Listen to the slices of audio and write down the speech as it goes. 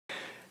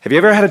Have you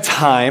ever had a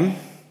time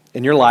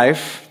in your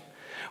life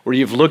where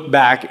you've looked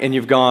back and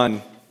you've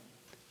gone,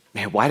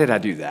 man, why did I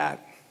do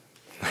that?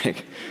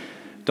 Like,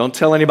 don't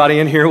tell anybody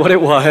in here what it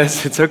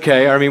was. It's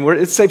okay. I mean,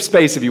 it's safe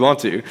space if you want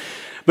to.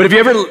 But have you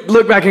ever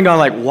looked back and gone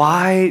like,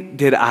 why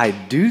did I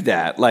do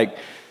that? Like,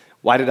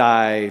 why did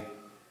I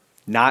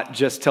not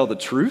just tell the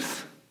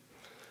truth?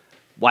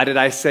 Why did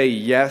I say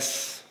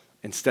yes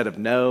instead of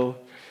no?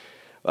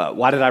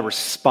 Why did I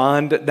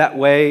respond that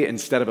way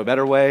instead of a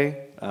better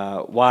way?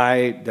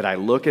 Why did I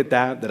look at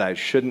that I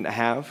shouldn't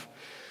have?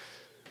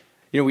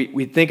 You know,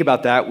 we think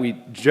about that, we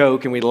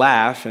joke and we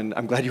laugh, and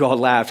I'm glad you all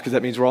laughed because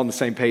that means we're all on the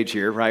same page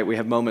here, right? We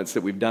have moments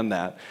that we've done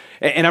that.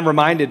 And I'm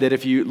reminded that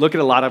if you look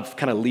at a lot of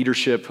kind of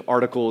leadership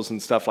articles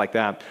and stuff like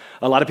that,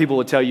 a lot of people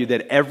will tell you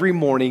that every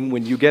morning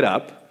when you get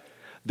up,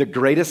 the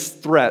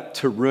greatest threat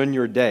to ruin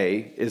your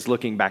day is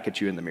looking back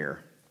at you in the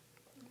mirror,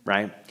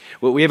 right?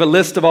 Well, we have a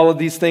list of all of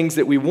these things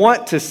that we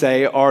want to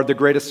say are the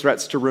greatest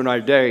threats to ruin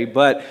our day,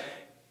 but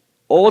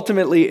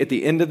ultimately, at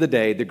the end of the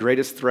day, the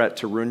greatest threat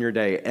to ruin your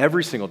day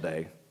every single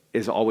day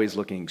is always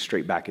looking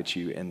straight back at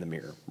you in the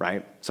mirror,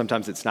 right?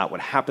 Sometimes it's not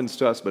what happens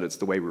to us, but it's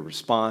the way we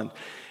respond.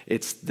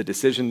 It's the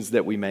decisions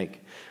that we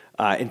make.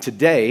 And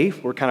today,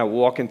 we're kind of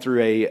walking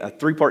through a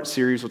three-part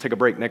series. We'll take a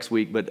break next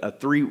week, but a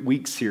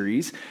 3-week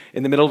series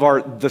in the middle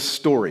of The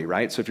Story,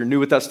 right? So if you're new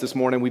with us this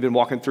morning, we've been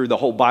walking through the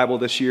whole Bible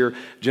this year,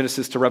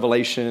 Genesis to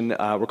Revelation.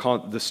 We're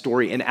calling it The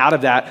Story. And out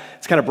of that,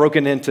 it's kind of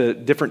broken into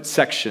different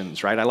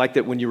sections, right? I like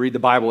that when you read the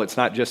Bible, it's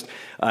not just,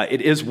 it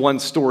is one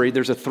story.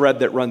 There's a thread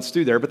that runs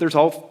through there, but there's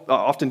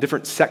often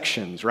different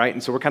sections, right?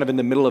 And so we're kind of in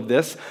the middle of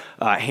this.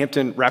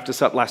 Hampton wrapped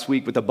us up last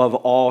week with above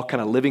all,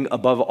 kind of living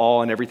above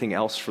all and everything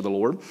else for the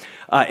Lord.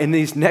 In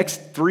these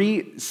next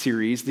 3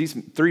 series, these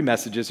 3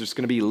 messages, there's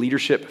going to be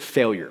leadership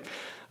failure.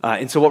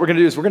 And so what we're going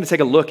to do is we're going to take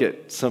a look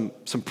at some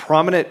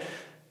prominent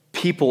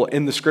people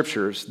in the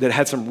scriptures that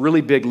had some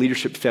really big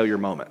leadership failure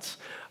moments.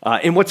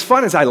 And what's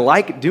fun is I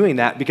like doing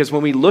that because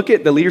when we look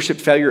at the leadership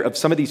failure of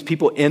some of these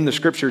people in the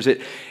scriptures,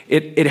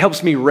 it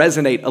helps me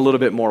resonate a little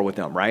bit more with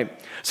them, right?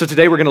 So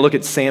today we're going to look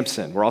at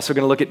Samson. We're also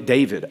going to look at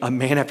David, a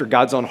man after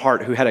God's own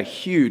heart who had a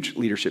huge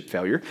leadership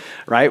failure,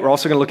 right? We're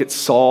also going to look at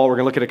Saul. We're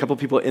going to look at a couple of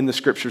people in the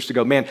scriptures to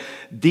go, man,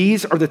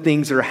 these are the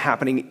things that are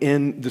happening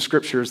in the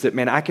scriptures that,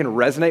 man, I can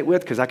resonate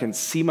with because I can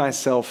see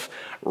myself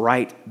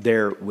right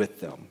there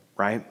with them,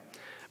 right?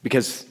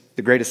 Because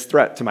the greatest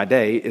threat to my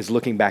day is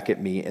looking back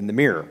at me in the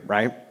mirror,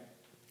 right?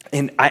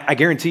 And I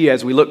guarantee you,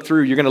 as we look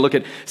through, you're going to look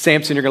at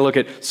Samson, you're going to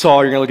look at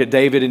Saul, you're going to look at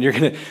David, and you're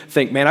going to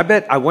think, man,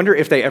 I wonder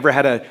if they ever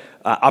had an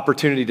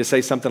opportunity to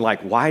say something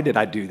like, why did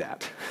I do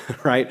that,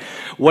 right?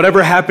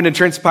 Whatever happened and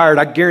transpired,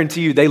 I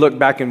guarantee you they looked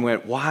back and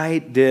went, why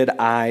did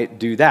I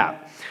do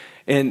that?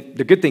 And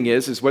the good thing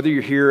is whether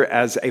you're here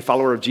as a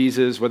follower of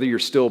Jesus, whether you're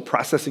still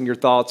processing your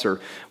thoughts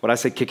or what I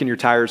say, kicking your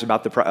tires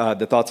about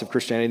the thoughts of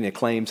Christianity and the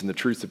claims and the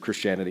truths of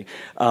Christianity,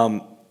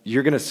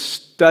 you're going to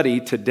study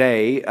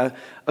today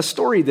a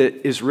story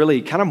that is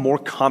really kind of more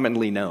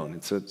commonly known.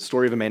 It's a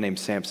story of a man named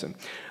Samson.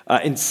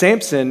 And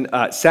Samson,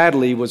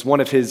 sadly, was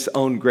one of his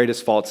own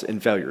greatest faults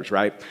and failures,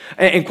 right?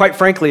 And quite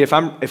frankly, if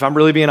I'm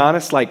really being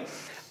honest, like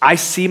I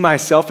see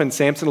myself in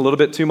Samson a little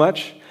bit too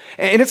much.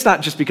 And it's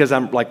not just because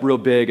I'm like real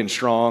big and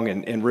strong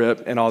and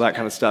ripped and all that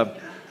kind of stuff.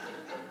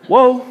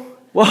 Whoa,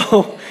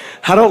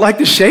 I don't like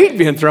the shade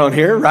being thrown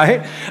here,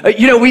 right?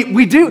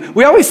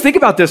 We always think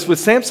about this with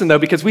Samson though,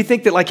 because we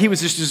think that like he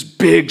was just this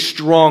big,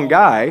 strong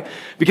guy,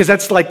 because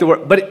that's like the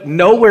word, but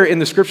nowhere in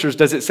the scriptures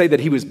does it say that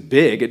he was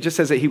big. It just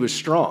says that he was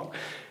strong.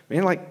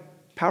 Man,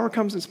 like power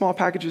comes in small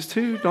packages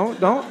too.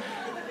 Don't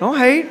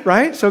hate,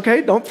 right? It's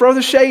okay. Don't throw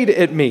the shade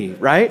at me,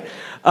 right?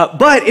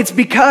 But it's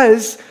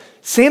because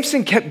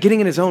Samson kept getting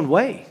in his own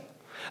way.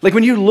 Like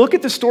when you look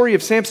at the story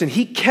of Samson,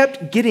 he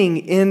kept getting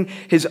in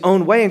his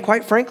own way. And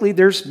quite frankly,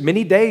 there's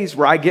many days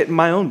where I get in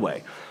my own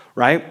way,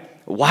 right?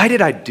 Why did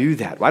I do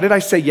that? Why did I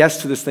say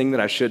yes to this thing that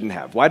I shouldn't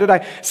have? Why did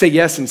I say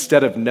yes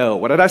instead of no?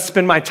 Why did I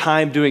spend my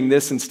time doing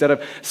this instead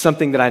of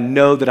something that I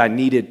know that I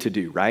needed to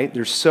do, right?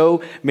 There's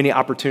so many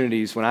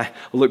opportunities when I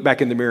look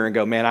back in the mirror and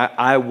go, man,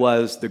 I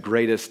was the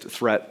greatest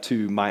threat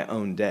to my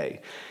own day.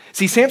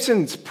 See,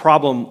 Samson's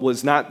problem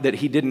was not that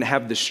he didn't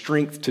have the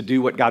strength to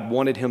do what God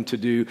wanted him to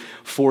do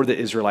for the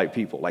Israelite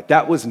people. Like,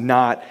 that was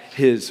not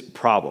his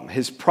problem.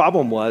 His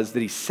problem was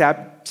that he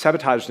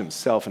sabotaged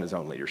himself in his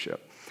own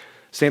leadership.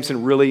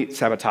 Samson really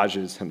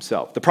sabotages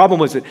himself. The problem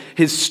was that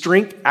his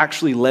strength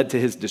actually led to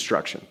his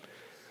destruction.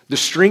 The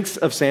strengths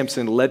of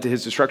Samson led to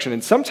his destruction.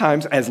 And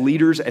sometimes as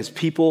leaders, as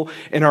people,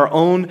 in our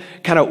own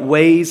kind of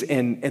ways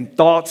and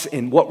thoughts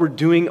and what we're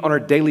doing on our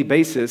daily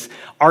basis,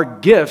 our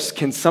gifts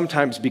can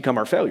sometimes become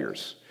our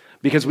failures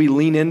because we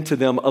lean into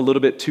them a little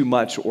bit too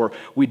much, or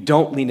we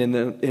don't lean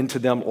into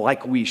them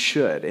like we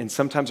should. And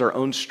sometimes our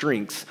own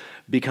strengths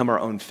become our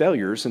own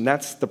failures. And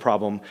that's the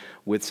problem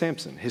with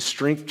Samson. His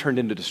strength turned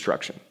into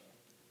destruction.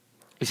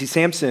 You see,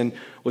 Samson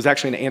was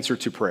actually an answer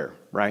to prayer,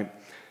 right?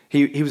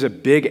 He was a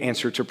big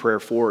answer to prayer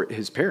for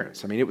his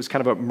parents. I mean, it was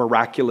kind of a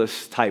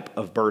miraculous type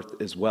of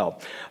birth as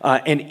well.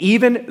 And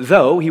even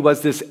though he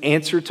was this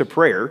answer to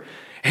prayer,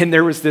 And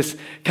there was this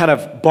kind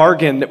of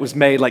bargain that was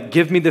made, like,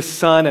 give me this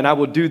son and I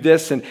will do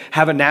this and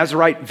have a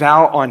Nazirite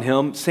vow on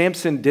him.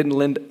 Samson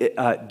didn't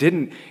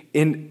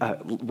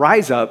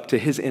rise up to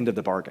his end of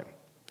the bargain.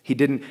 He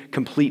didn't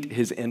complete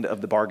his end of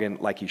the bargain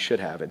like he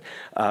should have. And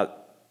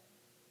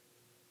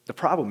the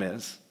problem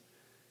is,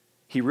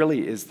 he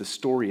really is the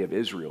story of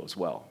Israel as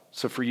well.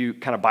 So for you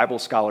kind of Bible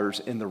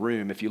scholars in the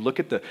room, if you look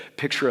at the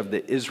picture of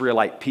the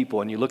Israelite people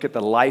and you look at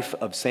the life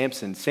of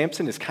Samson,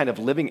 Samson is kind of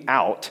living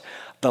out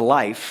the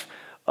life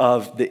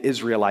of the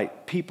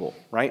Israelite people,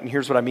 right? And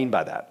here's what I mean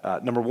by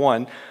that. Number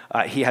one,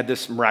 he had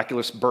this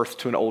miraculous birth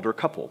to an older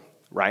couple,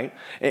 right?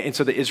 And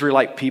so the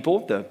Israelite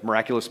people, the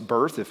miraculous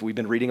birth, if we've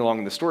been reading along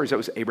in the stories, that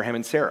was Abraham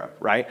and Sarah,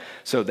 right?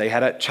 So they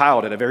had a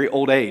child at a very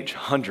old age,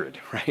 100,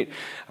 right?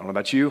 I don't know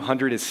about you,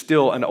 100 is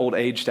still an old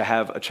age to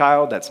have a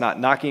child. That's not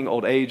knocking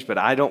old age, but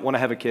I don't want to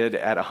have a kid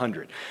at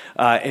 100.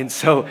 And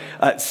so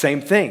same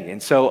thing.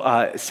 And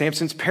so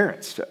Samson's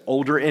parents,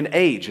 older in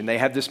age, and they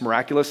had this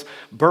miraculous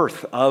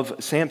birth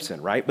of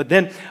Samson, right? But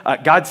then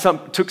God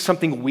took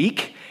something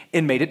weak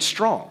and made it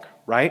strong.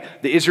 Right?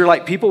 The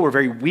Israelite people were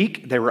very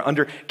weak. They were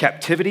under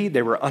captivity.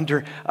 They were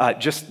under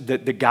just the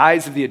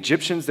guise of the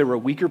Egyptians. They were a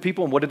weaker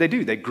people. And what did they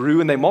do? They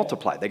grew and they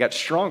multiplied. They got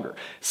stronger.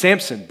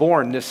 Samson,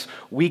 born this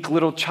weak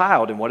little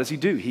child. And what does he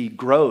do? He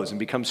grows and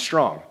becomes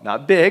strong.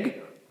 Not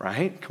big,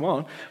 right? Come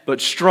on,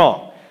 but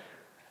strong.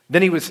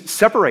 Then he was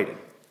separated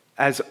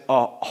as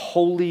a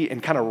holy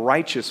and kind of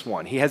righteous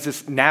one. He has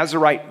this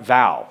Nazirite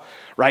vow,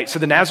 right? So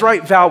the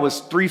Nazirite vow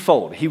was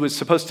threefold. He was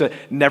supposed to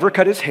never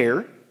cut his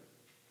hair.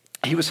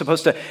 He was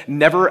supposed to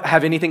never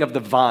have anything of the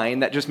vine.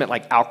 That just meant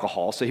like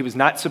alcohol. So he was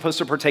not supposed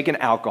to partake in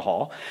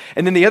alcohol.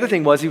 And then the other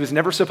thing was he was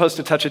never supposed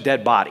to touch a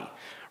dead body,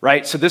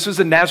 right? So this was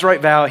the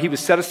Nazirite vow. He was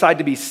set aside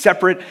to be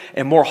separate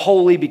and more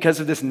holy because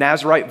of this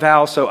Nazirite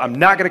vow. So I'm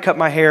not going to cut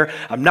my hair.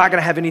 I'm not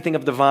going to have anything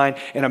of the vine.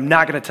 And I'm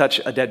not going to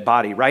touch a dead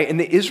body, right? And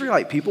the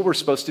Israelite people were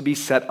supposed to be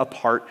set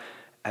apart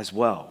as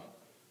well.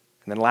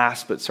 And then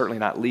last, but certainly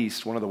not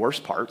least, one of the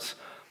worst parts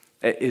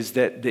is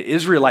that the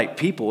Israelite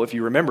people, if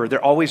you remember,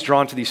 they're always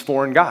drawn to these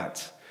foreign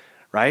gods,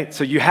 right?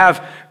 So you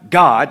have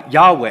God,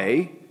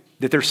 Yahweh,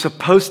 that they're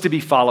supposed to be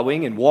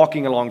following and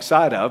walking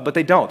alongside of, but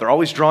they don't. They're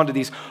always drawn to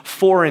these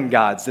foreign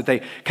gods that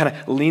they kind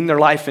of lean their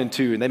life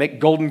into, and they make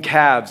golden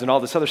calves and all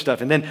this other stuff.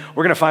 And then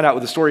we're going to find out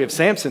with the story of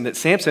Samson that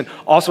Samson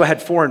also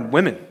had foreign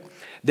women,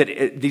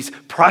 that these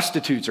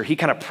prostitutes, or he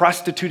kind of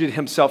prostituted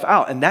himself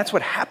out. And that's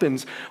what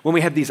happens when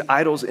we have these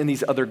idols and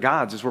these other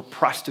gods, is we're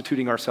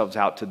prostituting ourselves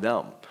out to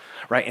them.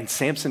 Right? And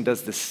Samson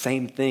does the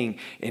same thing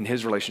in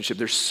his relationship.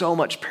 There's so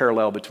much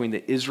parallel between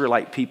the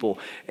Israelite people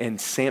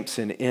and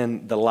Samson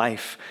in the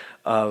life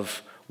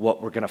of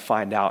what we're going to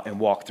find out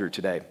and walk through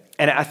today.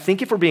 And I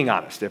think if we're being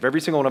honest, if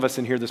every single one of us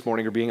in here this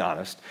morning are being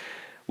honest,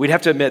 we'd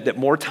have to admit that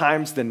more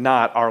times than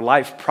not, our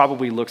life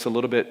probably looks a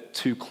little bit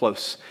too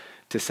close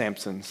to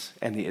Samson's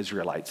and the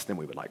Israelites than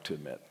we would like to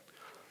admit.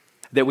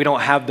 That we don't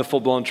have the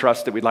full-blown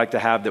trust that we'd like to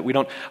have, that we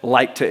don't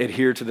like to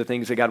adhere to the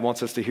things that God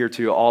wants us to adhere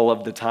to all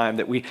of the time,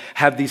 that we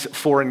have these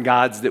foreign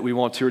gods that we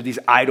want to, or these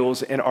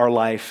idols in our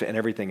life and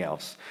everything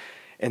else.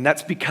 And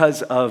that's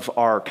because of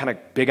our kind of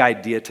big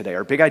idea today.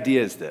 Our big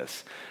idea is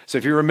this. So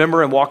if you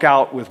remember and walk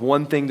out with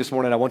one thing this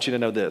morning, I want you to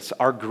know this.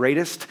 Our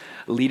greatest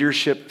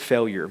leadership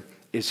failure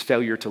is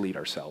failure to lead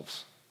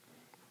ourselves.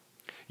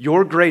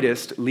 Your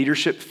greatest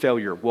leadership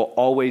failure will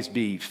always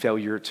be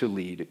failure to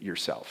lead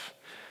yourself.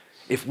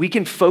 If we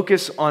can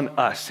focus on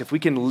us, if we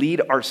can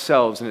lead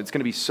ourselves, and it's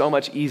going to be so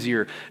much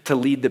easier to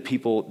lead the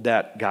people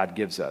that God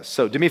gives us.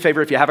 So do me a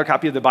favor, if you have a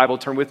copy of the Bible,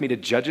 turn with me to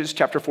Judges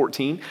chapter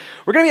 14.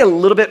 We're going to be a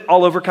little bit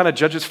all over kind of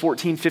Judges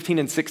 14, 15,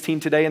 and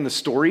 16 today in the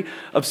story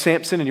of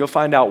Samson, and you'll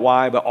find out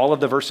why, but all of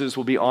the verses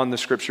will be on the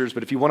scriptures.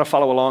 But if you want to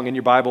follow along in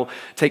your Bible,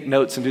 take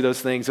notes and do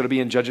those things, it'll be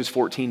in Judges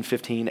 14,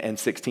 15, and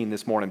 16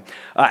 this morning.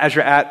 As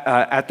you're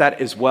at that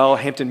as well,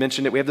 Hampton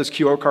mentioned it, we have those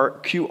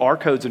QR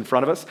codes in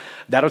front of us.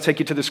 That'll take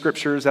you to the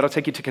scriptures. That'll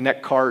take you to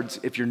Connect cards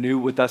if you're new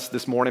with us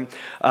this morning.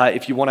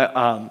 If you want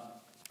to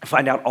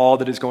find out all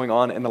that is going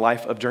on in the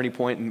life of Journey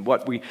Point and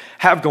what we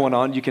have going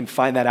on, you can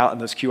find that out in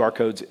those QR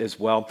codes as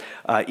well.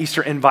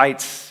 Easter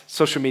invites,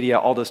 social media,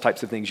 all those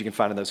types of things you can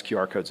find in those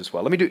QR codes as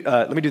well. Let me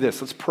do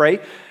this. Let's pray,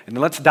 and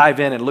then let's dive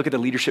in and look at the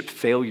leadership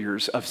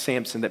failures of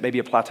Samson that maybe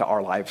apply to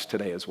our lives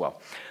today as well.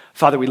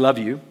 Father, we love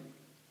you,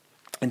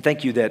 and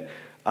thank you that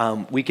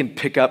we can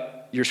pick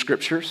up your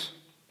scriptures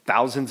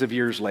thousands of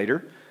years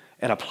later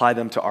and apply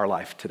them to our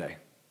life today.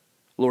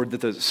 Lord, that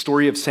the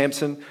story of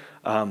Samson,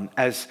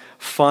 as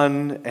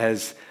fun,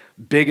 as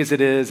big as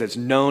it is, as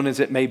known as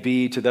it may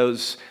be to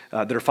those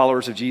that are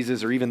followers of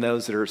Jesus, or even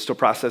those that are still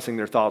processing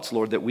their thoughts,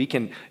 Lord, that we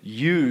can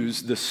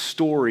use the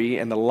story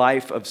and the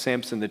life of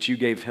Samson that you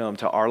gave him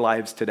to our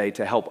lives today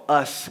to help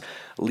us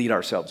lead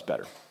ourselves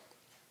better.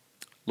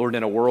 Lord,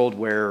 in a world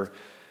where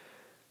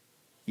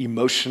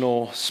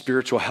emotional,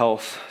 spiritual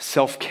health,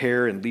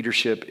 self-care, and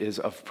leadership is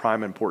of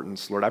prime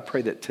importance, Lord, I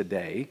pray that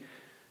today,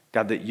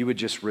 God, that you would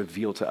just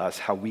reveal to us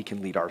how we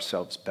can lead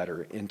ourselves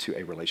better into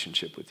a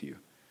relationship with you,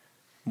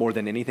 more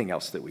than anything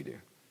else that we do.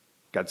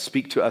 God,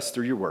 speak to us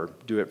through your word.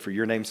 Do it for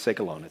your name's sake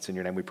alone. It's in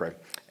your name we pray.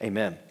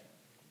 Amen.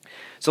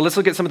 So let's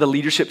look at some of the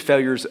leadership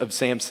failures of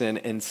Samson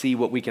and see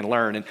what we can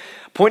learn. And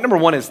point number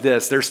one is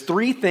this. There's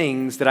three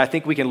things that I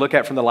think we can look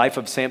at from the life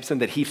of Samson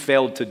that he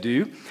failed to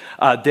do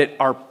that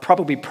are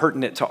probably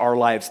pertinent to our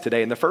lives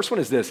today. And the first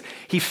one is this.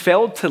 He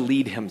failed to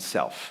lead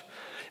himself.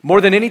 More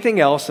than anything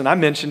else, and I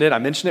mentioned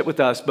it with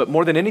us, but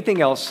more than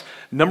anything else,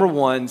 number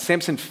one,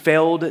 Samson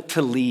failed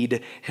to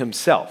lead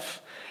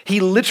himself. He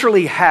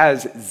literally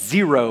has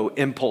zero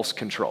impulse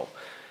control.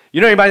 You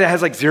know anybody that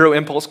has like zero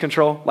impulse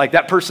control? Like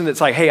that person that's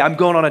like, hey, I'm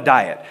going on a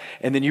diet.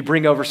 And then you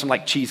bring over some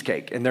like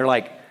cheesecake and they're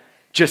like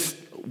just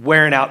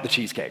wearing out the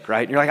cheesecake,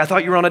 right? And you're like, I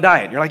thought you were on a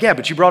diet. And you're like, yeah,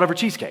 but you brought over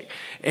cheesecake.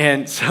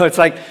 And so it's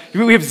like,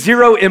 we have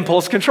zero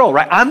impulse control,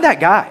 right? I'm that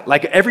guy.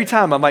 Like every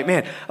time I'm like,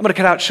 man, I'm gonna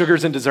cut out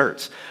sugars and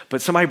desserts.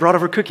 But somebody brought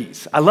over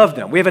cookies. I love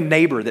them. We have a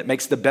neighbor that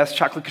makes the best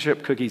chocolate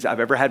chip cookies I've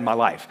ever had in my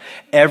life.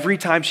 Every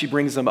time she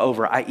brings them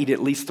over, I eat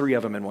at least 3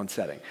 of them in one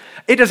setting.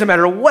 It doesn't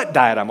matter what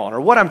diet I'm on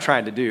or what I'm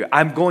trying to do.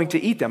 I'm going to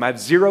eat them. I have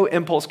zero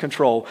impulse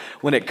control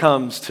when it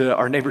comes to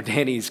our neighbor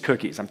Danny's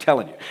cookies. I'm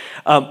telling you.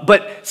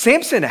 But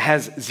Samson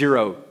has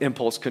zero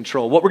impulse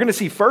control. What we're going to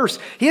see first,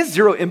 he has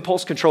zero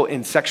impulse control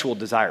in sexual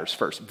desires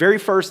first. Very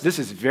first, this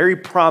is very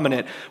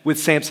prominent with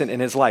Samson in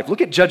his life. Look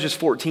at Judges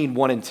 14,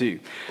 1 and 2.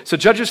 So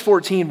Judges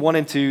 14, 1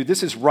 and 2,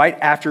 this is right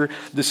after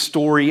the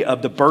story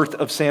of the birth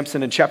of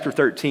Samson in chapter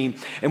 13.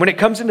 And when it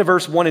comes into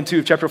verse 1 and 2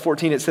 of chapter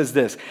 14, it says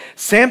this,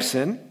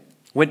 Samson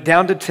went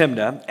down to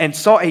Timnah and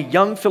saw a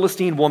young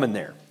Philistine woman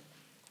there.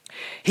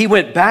 He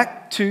went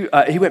back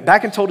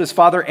and told his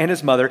father and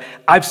his mother,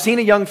 I've seen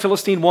a young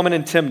Philistine woman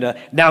in Timnah.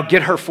 Now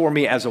get her for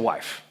me as a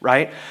wife,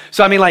 right?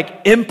 So I mean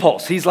like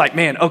impulse. He's like,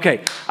 man,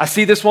 okay, I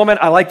see this woman.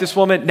 I like this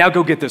woman. Now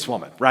go get this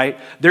woman, right?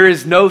 There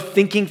is no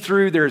thinking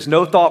through. There is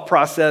no thought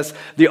process.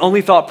 The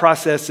only thought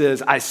process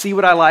is I see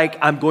what I like.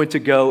 I'm going to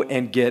go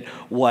and get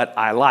what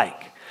I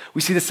like.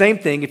 We see the same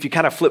thing if you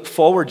kind of flip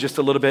forward just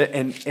a little bit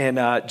in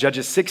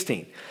Judges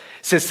 16.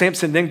 It says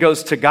Samson then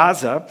goes to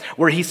Gaza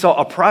where he saw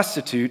a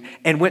prostitute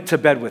and went to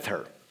bed with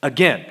her.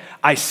 Again,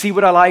 I see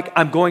what I like.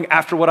 I'm going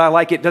after what I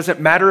like. It doesn't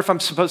matter if I'm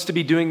supposed to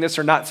be doing this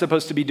or not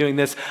supposed to be doing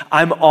this.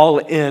 I'm all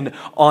in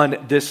on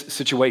this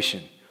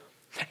situation.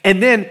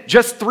 And then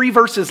just 3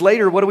 verses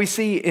later, what do we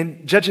see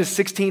in Judges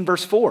 16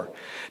 verse 4?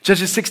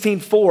 Judges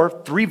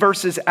 16:4, 3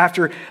 verses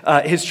after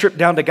his trip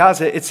down to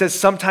Gaza, it says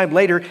sometime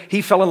later,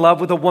 he fell in love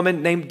with a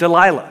woman named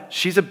Delilah.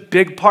 She's a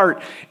big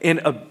part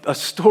in a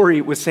story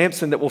with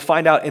Samson that we'll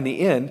find out in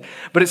the end.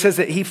 But it says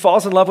that he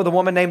falls in love with a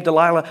woman named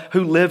Delilah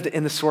who lived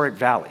in the Sorek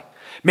Valley.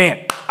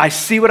 Man, I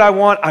see what I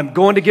want. I'm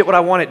going to get what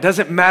I want. It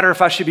doesn't matter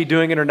if I should be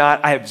doing it or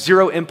not. I have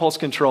zero impulse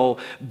control.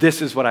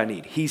 This is what I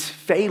need. He's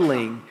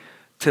failing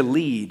to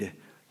lead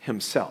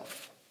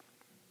himself.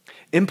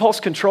 Impulse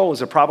control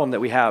is a problem that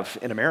we have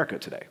in America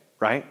today,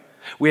 right?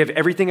 We have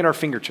everything at our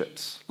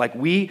fingertips. Like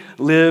we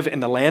live in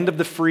the land of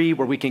the free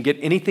where we can get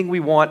anything we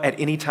want at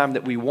any time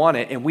that we want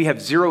it, and we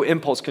have zero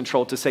impulse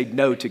control to say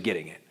no to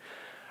getting it,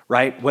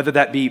 right? Whether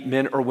that be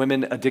men or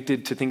women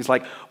addicted to things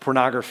like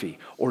pornography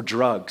or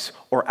drugs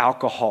or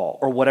alcohol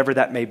or whatever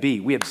that may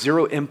be. We have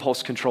zero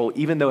impulse control,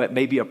 even though it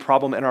may be a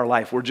problem in our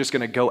life. We're just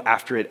going to go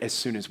after it as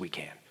soon as we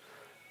can.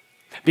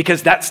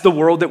 Because that's the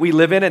world that we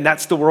live in, and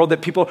that's the world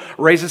that people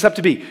raise us up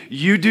to be.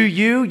 You do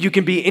you. You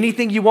can be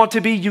anything you want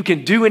to be. You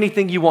can do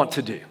anything you want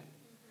to do.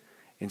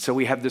 And so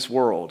we have this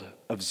world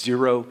of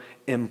zero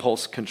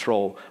impulse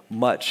control,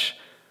 much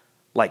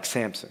like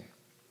Samson.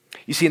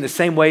 You see, in the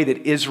same way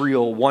that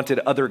Israel wanted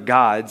other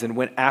gods and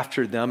went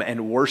after them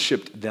and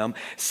worshiped them,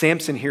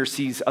 Samson here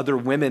sees other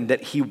women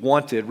that he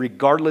wanted,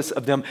 regardless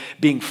of them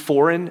being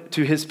foreign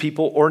to his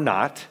people or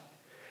not,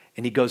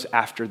 and he goes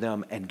after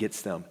them and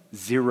gets them.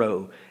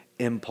 Zero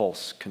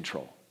impulse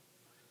control.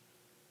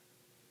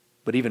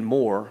 But even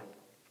more,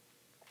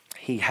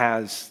 he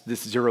has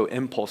this zero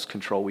impulse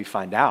control, we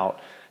find out,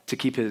 to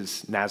keep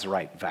his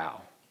Nazirite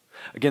vow.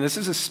 Again, this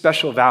is a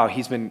special vow.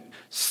 He's been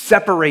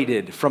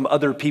separated from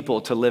other people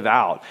to live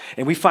out.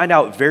 And we find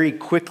out very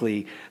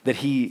quickly that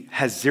he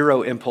has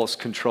zero impulse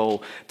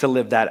control to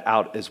live that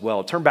out as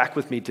well. Turn back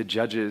with me to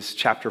Judges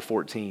chapter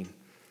 14.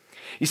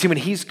 You see, when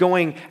he's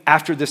going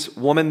after this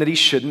woman that he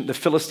shouldn't, the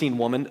Philistine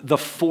woman, the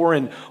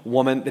foreign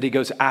woman that he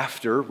goes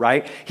after,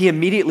 right? He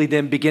immediately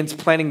then begins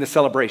planning the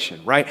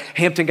celebration, right?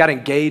 Hampton got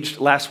engaged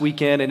last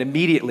weekend, and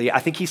immediately, I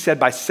think he said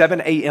by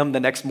 7 a.m. the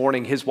next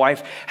morning, his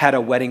wife had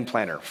a wedding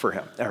planner for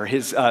him, or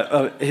his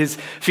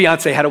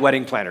fiance had a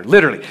wedding planner.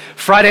 Literally,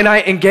 Friday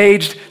night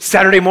engaged,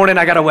 Saturday morning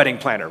I got a wedding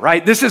planner,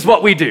 right? This is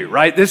what we do,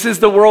 right? This is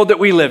the world that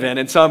we live in,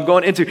 and so I'm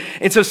going into,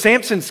 and so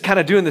Samson's kind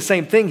of doing the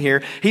same thing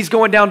here. He's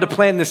going down to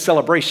plan this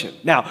celebration.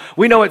 Now,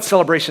 we know what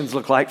celebrations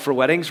look like for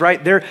weddings, right?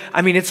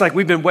 It's like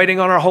we've been waiting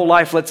on our whole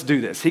life. Let's do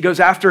this. He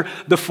goes after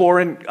the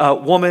foreign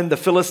woman, the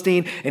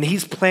Philistine, and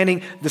he's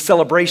planning the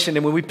celebration.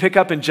 And when we pick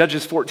up in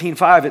Judges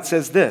 14:5, it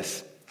says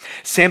this.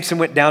 Samson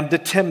went down to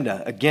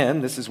Timnah.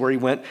 Again, this is where he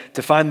went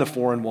to find the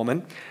foreign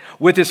woman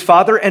with his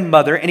father and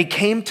mother, and he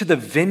came to the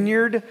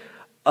vineyard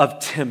of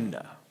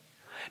Timnah.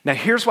 Now,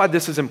 here's why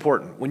this is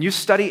important. When you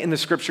study in the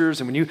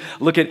scriptures and when you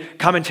look at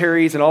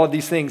commentaries and all of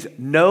these things,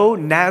 no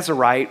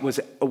Nazirite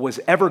was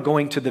ever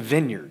going to the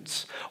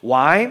vineyards.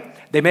 Why?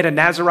 They made a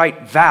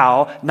Nazirite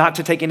vow not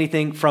to take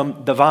anything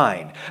from the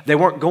vine. They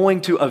weren't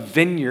going to a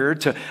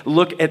vineyard to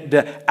look at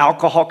the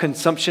alcohol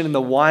consumption and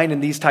the wine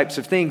and these types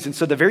of things. And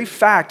so the very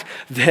fact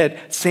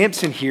that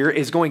Samson here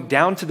is going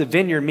down to the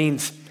vineyard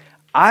means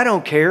I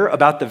don't care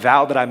about the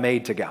vow that I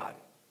made to God.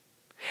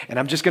 And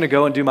I'm just going to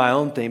go and do my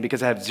own thing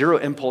because I have zero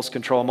impulse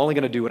control. I'm only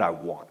going to do what I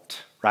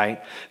want,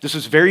 right? This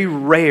was very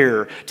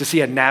rare to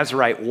see a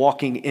Nazirite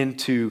walking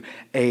into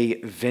a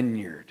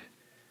vineyard.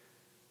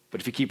 But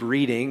if you keep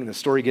reading, the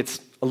story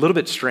gets a little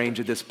bit strange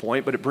at this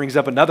point, but it brings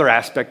up another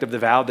aspect of the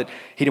vow that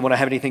he didn't want to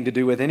have anything to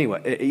do with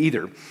anyway,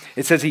 either.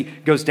 It says he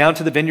goes down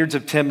to the vineyards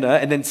of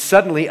Timnah, and then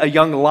suddenly a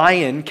young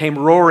lion came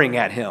roaring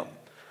at him.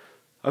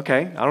 Okay,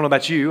 I don't know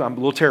about you. I'm a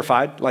little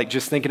terrified, like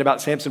just thinking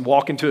about Samson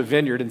walking to a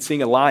vineyard and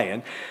seeing a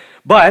lion.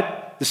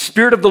 But the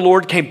Spirit of the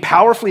Lord came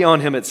powerfully on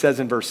him, it says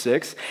in verse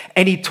 6,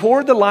 and he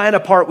tore the lion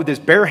apart with his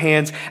bare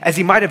hands as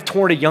he might have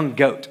torn a young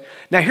goat.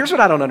 Now, here's what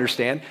I don't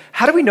understand.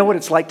 How do we know what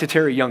it's like to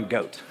tear a young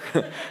goat?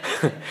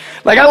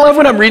 Like, I love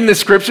when I'm reading the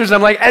scriptures, and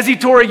I'm like, as he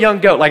tore a young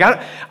goat. Like,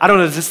 I don't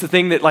know, is this the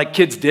thing that, like,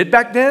 kids did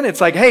back then?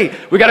 It's like, hey,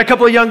 we got a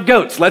couple of young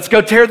goats. Let's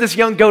go tear this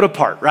young goat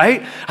apart,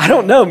 right? I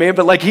don't know, man,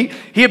 but, like,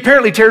 he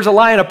apparently tears a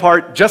lion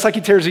apart just like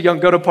he tears a young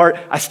goat apart.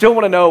 I still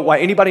want to know why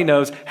anybody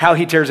knows how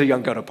he tears a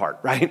young goat apart,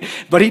 right?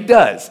 But he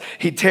does.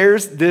 He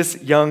tears this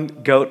young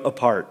goat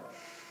apart.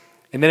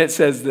 And then it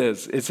says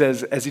this, it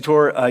says, as he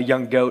tore a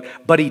young goat,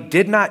 but he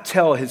did not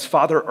tell his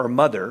father or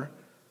mother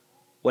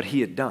what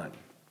he had done.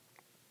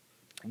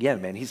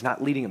 Again, man, he's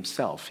not leading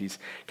himself. He's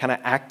kind of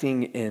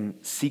acting in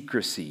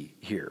secrecy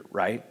here,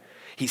 right?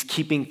 He's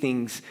keeping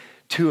things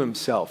to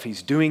himself.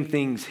 He's doing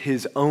things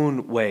his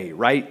own way,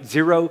 right?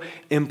 Zero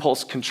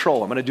impulse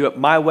control. I'm going to do it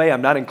my way.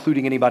 I'm not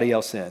including anybody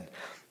else in.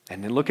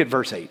 And then look at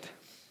verse 8.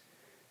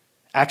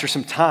 After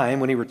some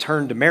time, when he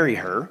returned to marry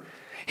her,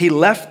 he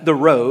left the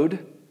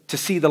road to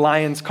see the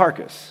lion's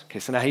carcass. Okay,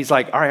 so now he's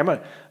like, all right, I'm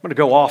gonna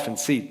go off and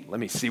see. Let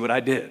me see what I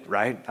did,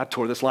 right? I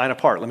tore this lion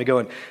apart. Let me go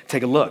and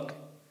take a look.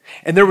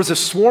 And there was a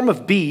swarm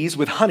of bees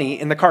with honey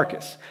in the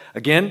carcass.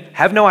 Again,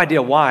 have no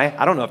idea why.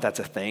 I don't know if that's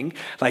a thing.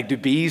 Like, do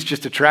bees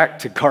just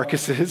attract to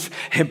carcasses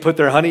and put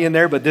their honey in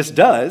there? But this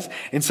does.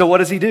 And so what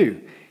does he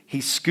do?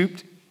 He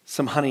scooped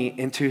some honey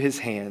into his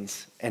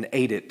hands and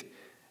ate it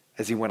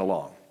as he went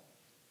along.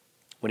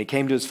 When he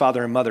came to his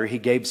father and mother, he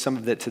gave some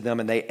of it to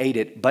them and they ate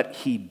it, but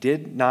he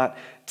did not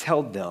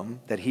tell them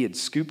that he had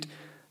scooped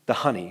the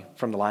honey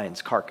from the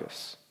lion's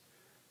carcass.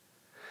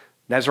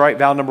 Nazirite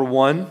vow number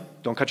 1,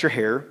 don't cut your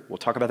hair. We'll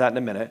talk about that in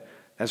a minute.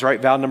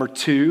 Nazirite vow number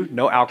 2,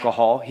 no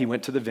alcohol. He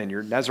went to the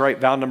vineyard. Nazirite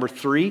vow number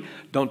 3,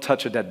 don't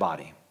touch a dead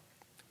body.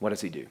 What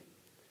does he do?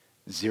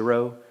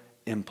 Zero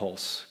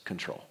impulse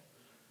control.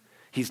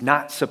 He's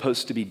not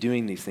supposed to be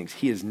doing these things.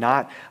 He is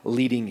not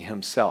leading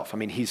himself. I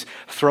mean, he's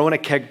throwing a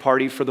keg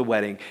party for the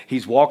wedding.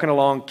 He's walking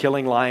along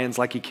killing lions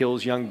like he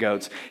kills young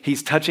goats.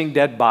 He's touching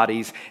dead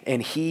bodies,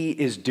 and he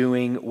is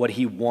doing what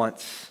he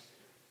wants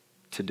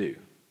to do.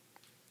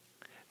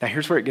 Now,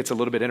 here's where it gets a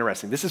little bit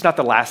interesting. This is not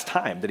the last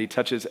time that he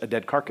touches a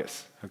dead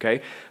carcass,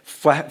 okay?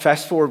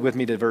 Fast forward with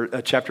me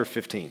to chapter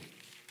 15.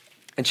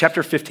 In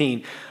chapter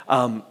 15,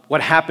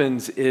 what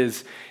happens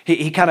is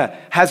he kind of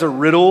has a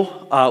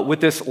riddle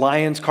with this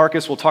lion's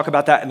carcass. We'll talk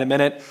about that in a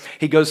minute.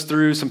 He goes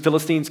through, some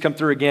Philistines come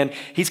through again.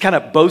 He's kind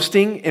of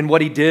boasting in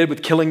what he did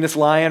with killing this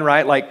lion,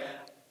 right? Like,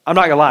 I'm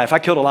not gonna lie, if I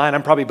killed a lion,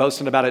 I'm probably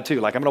boasting about it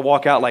too. Like, I'm gonna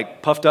walk out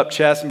like puffed up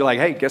chest and be like,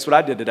 hey, guess what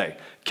I did today?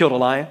 Killed a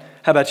lion.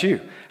 How about you?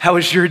 How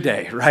was your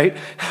day, right?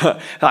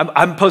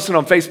 I'm posting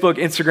on Facebook,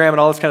 Instagram, and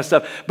all this kind of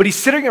stuff. But he's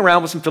sitting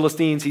around with some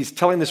Philistines. He's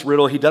telling this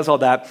riddle. He does all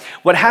that.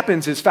 What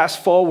happens is,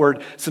 fast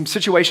forward, some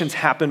situations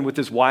happen with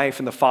his wife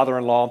and the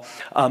father-in-law.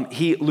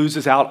 He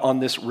loses out on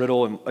this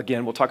riddle. And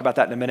again, we'll talk about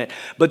that in a minute.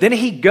 But then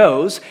he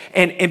goes,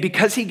 and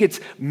because he gets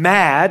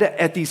mad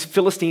at these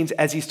Philistines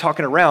as he's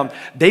talking around,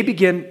 they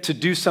begin to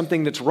do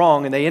something that's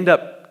wrong, and they end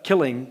up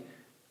killing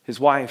his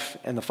wife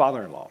and the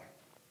father-in-law.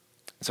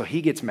 So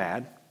he gets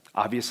mad.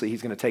 Obviously,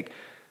 he's going to take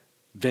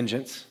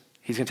vengeance.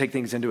 He's going to take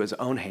things into his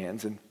own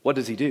hands. And what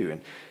does he do?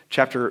 In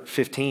chapter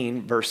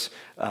 15, verse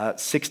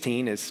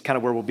 16 is kind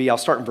of where we'll be. I'll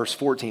start in verse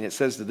 14. It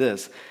says to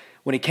this,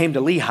 when he came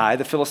to Lehi,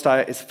 the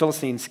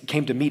Philistines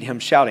came to meet him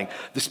shouting.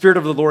 The Spirit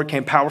of the Lord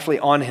came powerfully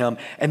on him,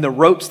 and the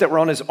ropes that were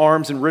on his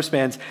arms and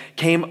wristbands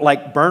came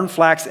like burned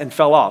flax and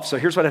fell off. So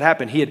here's what had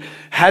happened. He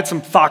had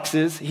some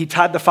foxes. He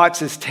tied the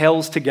foxes'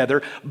 tails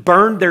together,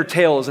 burned their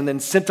tails, and then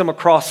sent them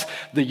across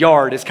the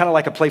yard. It's kind of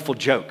like a playful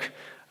joke.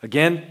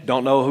 Again,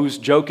 don't know who's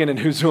joking and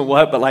who's doing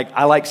what, but like,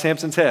 I like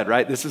Samson's head,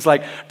 right? This is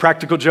like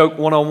practical joke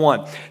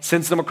 101.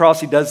 Sends them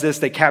across, he does this,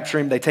 they capture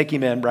him, they take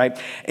him in, right?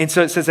 And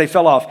so it says they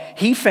fell off.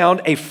 He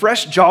found a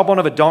fresh jawbone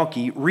of a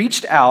donkey,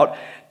 reached out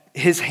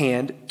his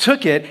hand,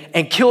 took it,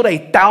 and killed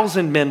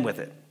 1,000 men with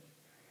it.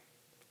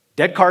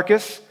 Dead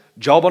carcass,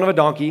 jawbone of a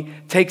donkey,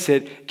 takes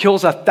it,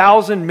 kills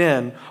 1,000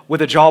 men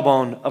with a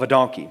jawbone of a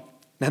donkey.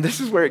 Now,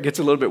 this is where it gets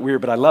a little bit weird,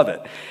 but I love it.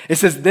 It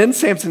says, then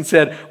Samson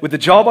said, with the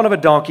jawbone of a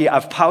donkey,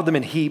 I've piled them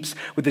in heaps.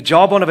 With the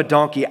jawbone of a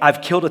donkey,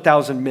 I've killed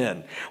 1,000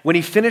 men. When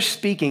he finished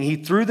speaking, he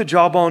threw the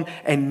jawbone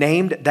and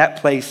named that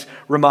place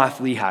Ramoth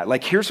Lehi.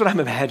 Like, here's what I'm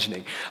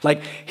imagining.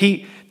 Like,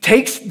 he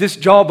takes this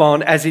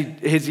jawbone as he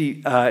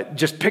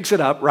just picks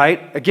it up,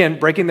 right? Again,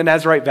 breaking the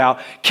Nazirite vow,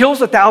 kills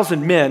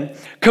 1,000 men,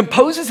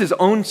 composes his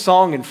own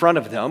song in front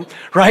of them,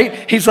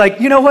 right? He's like,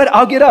 you know what?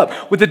 I'll get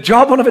up. With the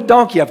jawbone of a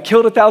donkey, I've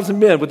killed 1,000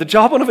 men. With the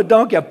jawbone of a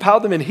donkey, I've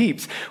piled them in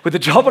heaps. With the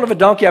jawbone of a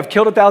donkey, I've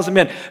killed 1,000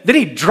 men. Then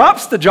he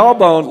drops the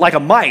jawbone like a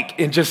mic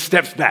and just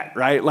steps back,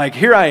 right? Like,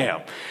 here I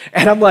am.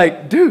 And I'm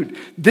like, dude,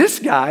 this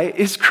guy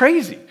is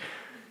crazy.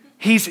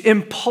 He's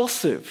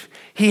impulsive.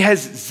 He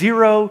has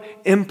zero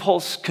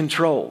impulse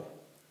control.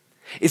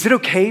 Is it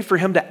okay for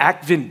him to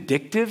act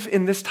vindictive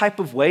in this type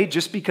of way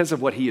just because of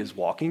what he is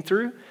walking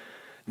through?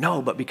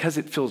 No, but because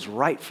it feels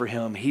right for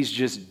him, he's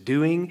just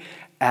doing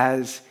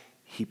as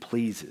he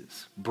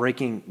pleases,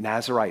 breaking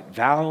Nazirite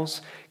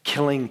vows,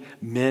 killing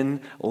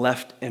men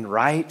left and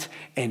right,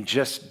 and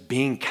just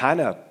being kind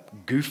of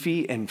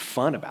goofy and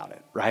fun about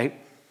it, right?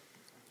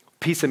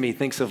 Piece of me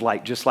thinks of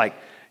just like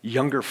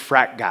younger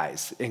frat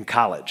guys in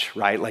college,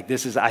 right? Like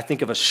I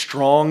think of a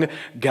strong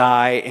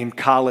guy in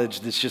college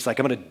that's just like,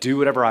 I'm going to do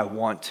whatever I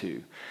want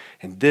to.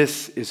 And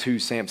this is who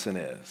Samson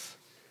is.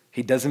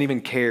 He doesn't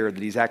even care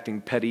that he's acting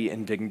petty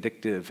and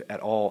vindictive at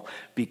all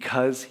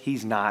because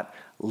he's not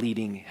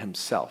leading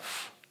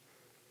himself.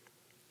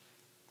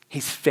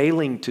 He's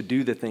failing to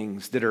do the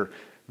things that are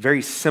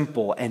very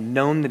simple and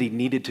known that he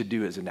needed to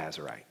do as a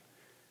Nazirite.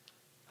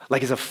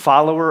 Like as a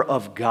follower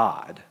of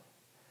God,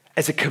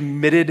 as a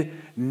committed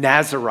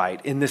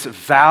Nazirite in this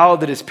vow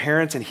that his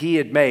parents and he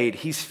had made,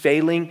 he's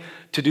failing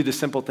to do the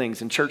simple things.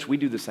 In church, we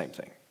do the same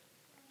thing.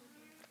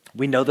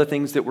 We know the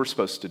things that we're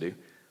supposed to do,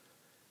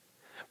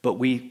 but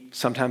we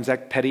sometimes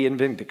act petty and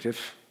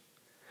vindictive.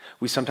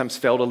 We sometimes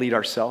fail to lead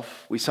ourselves.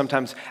 We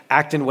sometimes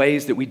act in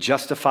ways that we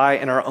justify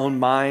in our own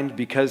mind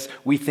because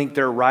we think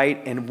they're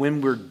right. And when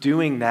we're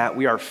doing that,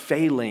 we are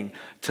failing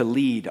to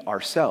lead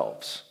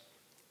ourselves.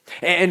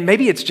 And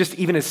maybe it's just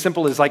even as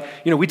simple as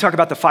we talk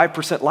about the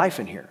 5% life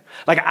in here.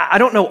 I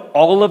don't know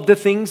all of the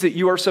things that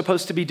you are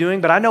supposed to be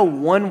doing, but I know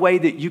one way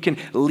that you can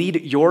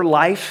lead your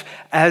life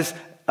as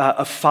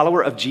a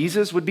follower of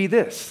Jesus would be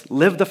this: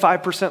 live the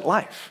 5%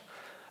 life.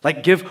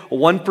 Give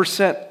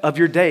 1% of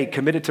your day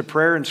committed to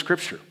prayer and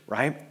scripture,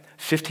 right?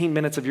 15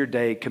 minutes of your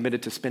day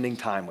committed to spending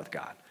time with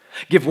God.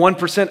 Give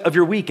 1% of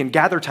your week in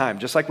gather time,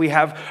 just like we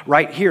have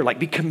right here.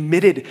 Be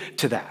committed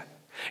to that.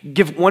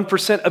 Give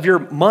 1% of your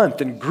month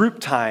in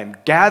group time,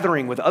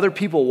 gathering with other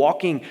people,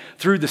 walking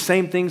through the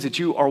same things that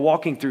you are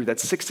walking through.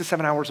 That's 6 to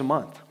 7 hours a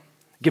month.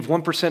 Give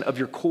 1% of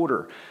your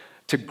quarter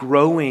to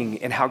growing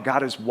in how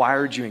God has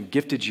wired you and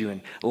gifted you and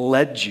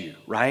led you,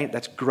 right?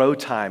 That's grow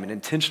time and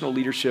intentional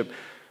leadership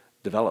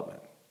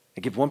development.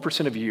 And give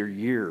 1% of your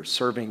year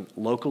serving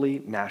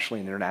locally, nationally,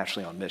 and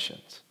internationally on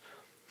missions.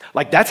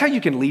 That's how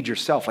you can lead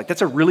yourself.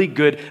 That's a really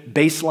good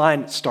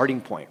baseline starting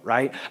point,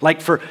 right?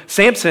 For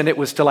Samson, it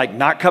was to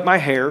not cut my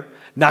hair,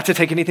 not to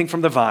take anything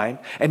from the vine,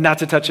 and not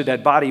to touch a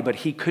dead body, but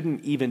he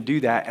couldn't even do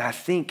that. And I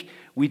think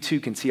we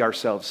too can see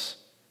ourselves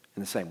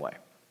in the same way.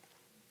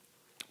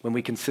 When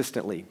we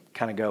consistently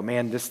kind of go,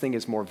 man, this thing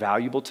is more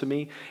valuable to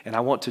me, and I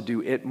want to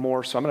do it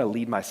more, so I'm going to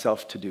lead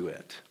myself to do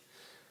it.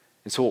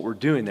 And so what we're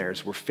doing there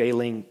is we're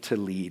failing to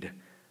lead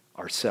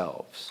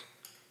ourselves.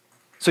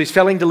 So he's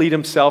failing to lead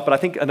himself, but I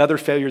think another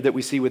failure that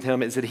we see with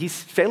him is that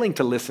he's failing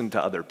to listen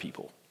to other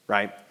people,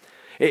 right?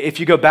 If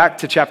you go back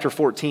to chapter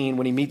 14,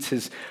 when he meets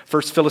his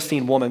first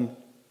Philistine woman,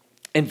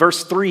 in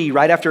verse 3,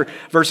 right after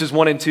verses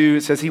 1 and 2,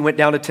 it says he went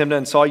down to Timnah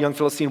and saw a young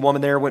Philistine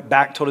woman there, went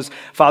back, told his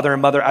father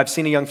and mother, I've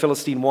seen a young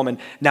Philistine woman,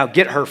 now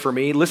get her for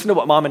me. Listen to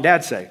what mom and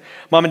dad say.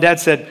 Mom and dad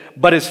said,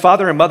 but his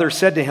father and mother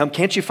said to him,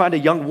 can't you find a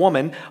young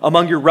woman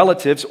among your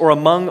relatives or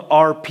among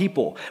our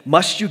people?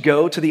 Must you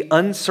go to the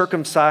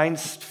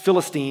uncircumcised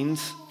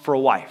Philistines for a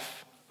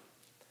wife?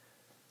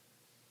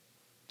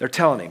 They're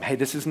telling him, hey,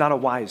 this is not a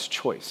wise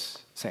choice,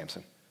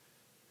 Samson.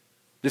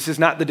 This is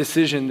not the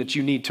decision that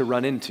you need to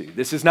run into.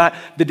 This is not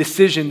the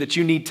decision that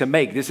you need to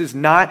make. This is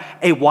not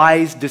a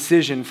wise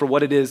decision for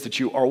what it is that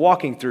you are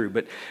walking through.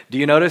 But do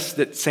you notice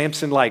that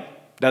Samson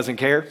doesn't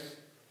care?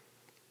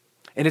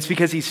 And it's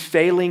because he's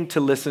failing to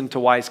listen to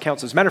wise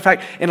counsel. As a matter of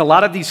fact, in a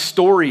lot of these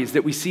stories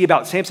that we see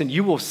about Samson,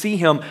 you will see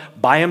him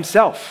by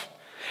himself.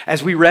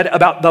 As we read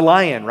about the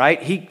lion, right?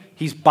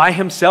 He's by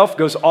himself,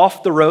 goes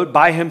off the road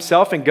by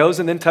himself, and goes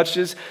and then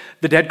touches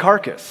the dead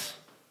carcass.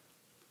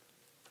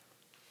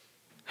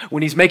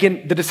 When he's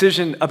making the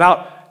decision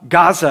about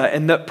Gaza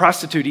and the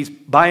prostitute, he's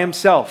by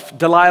himself.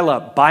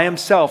 Delilah, by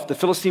himself. The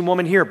Philistine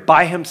woman here,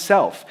 by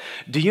himself.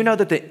 Do you know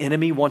that the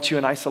enemy wants you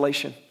in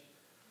isolation?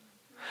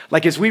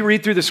 As we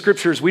read through the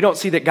scriptures, we don't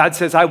see that God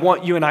says, I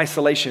want you in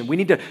isolation. We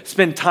need to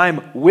spend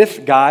time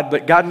with God,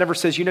 but God never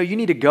says, you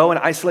need to go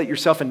and isolate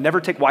yourself and never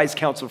take wise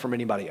counsel from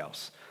anybody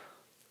else.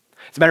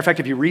 As a matter of fact,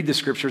 if you read the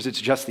scriptures, it's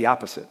just the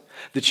opposite,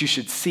 that you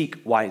should seek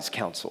wise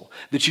counsel,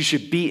 that you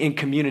should be in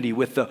community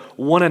with the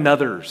one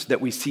another's that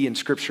we see in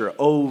scripture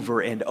over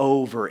and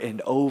over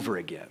and over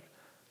again.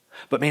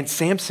 But man,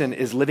 Samson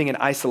is living in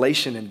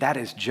isolation, and that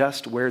is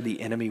just where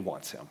the enemy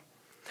wants him.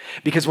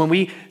 Because when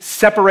we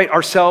separate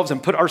ourselves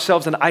and put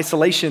ourselves in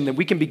isolation, then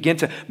we can begin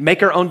to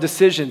make our own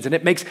decisions, and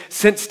it makes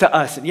sense to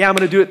us. And yeah, I'm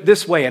going to do it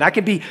this way. And I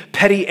can be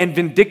petty and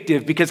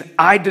vindictive because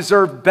I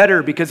deserve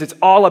better, because it's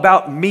all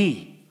about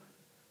me.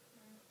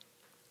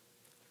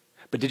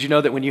 But did you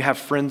know that when you have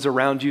friends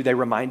around you, they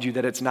remind you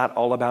that it's not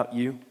all about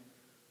you?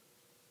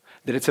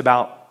 That it's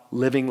about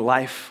living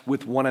life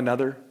with one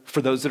another.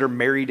 For those that are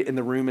married in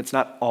the room, it's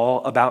not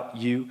all about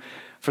you.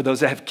 For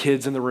those that have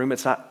kids in the room,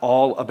 it's not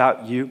all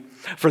about you.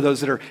 For those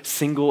that are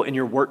single in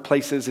your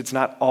workplaces, it's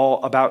not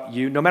all about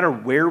you. No matter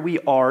where we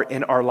are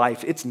in our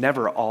life, it's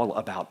never all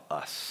about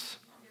us.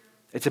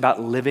 It's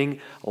about living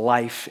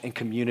life in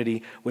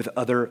community with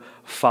other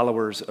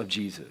followers of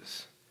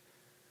Jesus.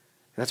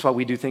 That's why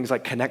we do things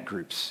like connect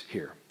groups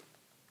here.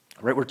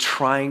 Right? We're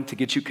trying to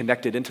get you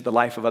connected into the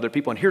life of other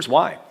people. And here's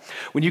why.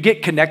 When you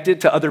get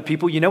connected to other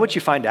people, you know what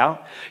you find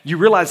out? You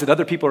realize that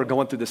other people are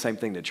going through the same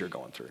thing that you're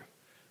going through.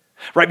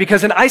 Right?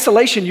 Because in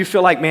isolation, you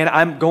feel like, man,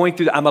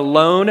 I'm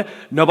alone.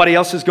 Nobody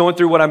else is going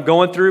through what I'm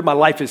going through. My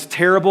life is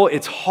terrible.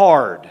 It's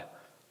hard.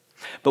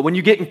 But when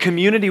you get in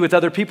community with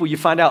other people, you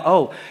find out,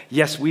 oh,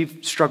 yes, we've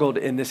struggled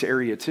in this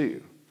area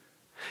too.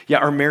 Yeah,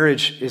 our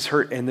marriage is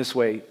hurt in this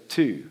way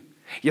too.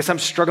 Yes, I'm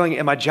struggling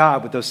in my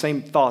job with those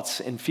same thoughts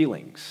and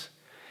feelings.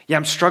 Yeah,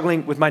 I'm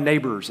struggling with my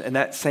neighbors in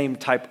that same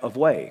type of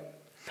way.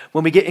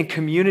 When we get in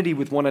community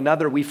with one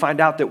another, we find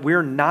out that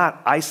we're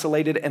not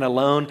isolated and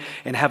alone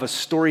and have a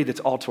story that's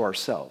all to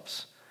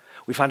ourselves.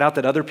 We find out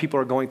that other people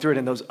are going through it,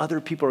 and those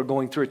other people are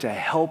going through it to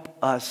help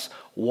us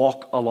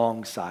walk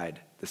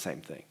alongside the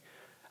same thing.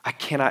 I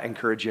cannot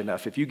encourage you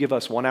enough. If you give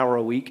us 1 hour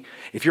a week,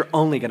 if you're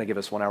only going to give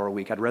us 1 hour a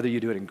week, I'd rather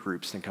you do it in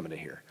groups than coming to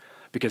here,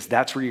 because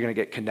that's where you're going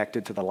to get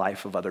connected to the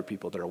life of other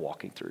people that are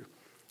walking through.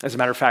 As a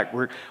matter of fact,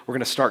 we're going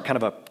to start kind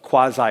of a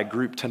quasi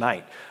group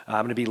tonight.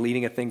 I'm going to be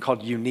leading a thing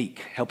called Unique,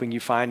 helping you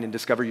find and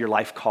discover your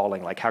life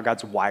calling, like how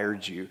God's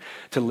wired you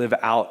to live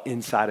out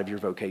inside of your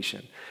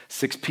vocation.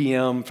 6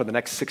 p.m. for the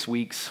next 6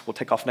 weeks. We'll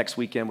take off next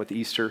weekend with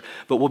Easter,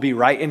 but we'll be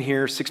right in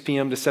here, 6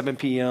 p.m. to 7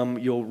 p.m.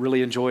 You'll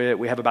really enjoy it.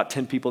 We have about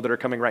 10 people that are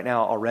coming right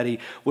now already.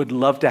 Would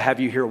love to have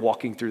you here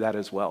walking through that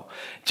as well.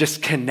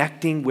 Just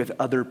connecting with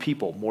other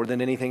people more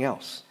than anything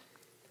else.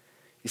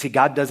 You see,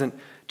 God doesn't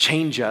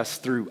change us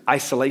through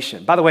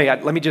isolation. By the way,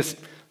 let me just,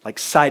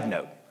 side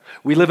note.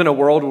 We live in a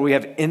world where we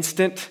have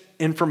instant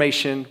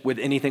information with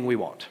anything we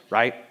want,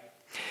 right?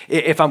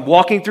 If I'm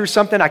walking through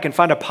something, I can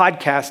find a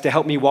podcast to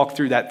help me walk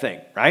through that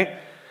thing, right?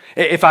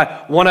 If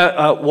I want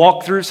to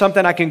walk through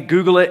something, I can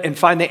Google it and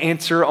find the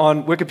answer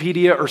on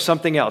Wikipedia or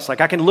something else.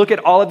 I can look at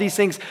all of these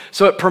things,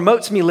 so it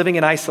promotes me living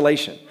in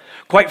isolation.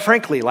 Quite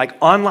frankly,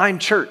 online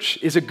church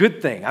is a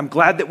good thing. I'm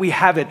glad that we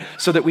have it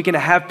so that we can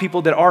have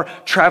people that are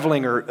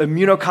traveling or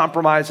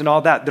immunocompromised and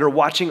all that are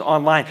watching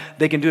online.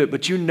 They can do it.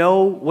 But you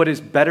know what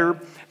is better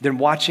than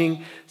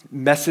watching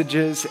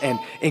messages and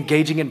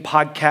engaging in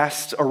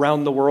podcasts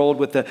around the world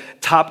with the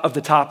top of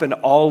the top and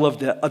all of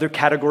the other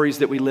categories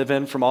that we live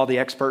in from all the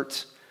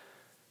experts?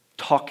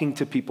 Talking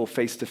to people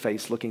face to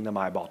face, looking them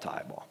eyeball to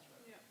eyeball.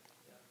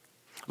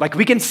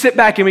 We can sit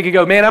back and we can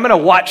go, man, I'm going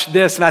to watch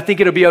this and I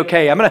think it'll be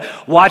okay.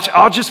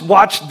 I'll just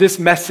watch this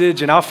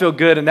message and I'll feel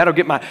good and that'll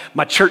get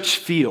my church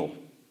feel.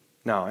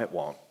 No, it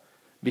won't.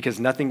 Because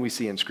nothing we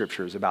see in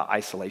Scripture is about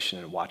isolation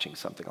and watching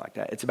something like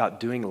that. It's about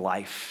doing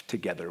life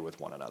together with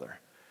one another.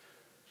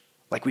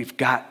 We've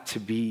got to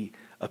be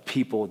a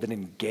people that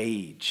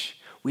engage.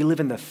 We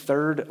live in the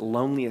third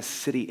loneliest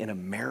city in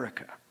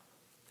America.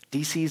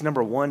 DC is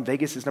number 1,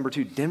 Vegas is number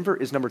 2, Denver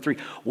is number 3.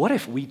 What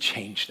if we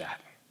change that?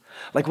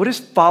 What if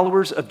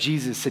followers of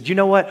Jesus said, you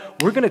know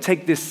what, we're going to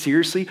take this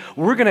seriously,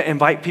 we're going to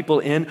invite people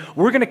in,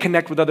 we're going to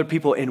connect with other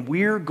people, and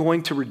we're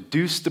going to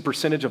reduce the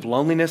percentage of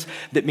loneliness.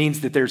 That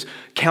means that there's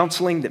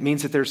counseling, that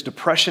means that there's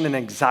depression and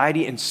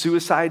anxiety and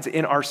suicides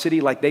in our city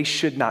they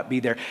should not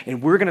be there.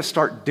 And we're going to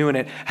start doing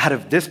it out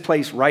of this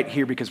place right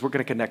here because we're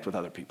going to connect with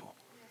other people.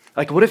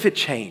 What if it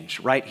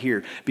changed right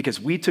here because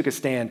we took a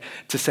stand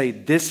to say,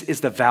 this is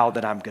the vow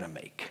that I'm going to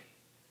make?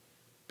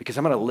 Because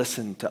I'm going to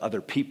listen to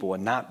other people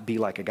and not be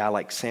like a guy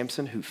like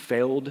Samson who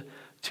failed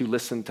to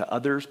listen to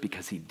others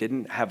because he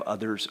didn't have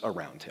others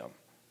around him.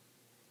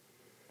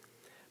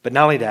 But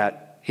not only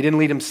that, he didn't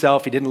lead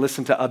himself, he didn't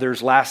listen to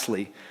others.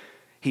 Lastly,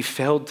 he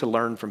failed to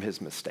learn from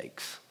his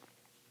mistakes.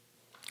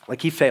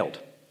 He failed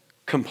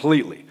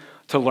completely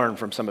to learn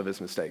from some of his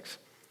mistakes.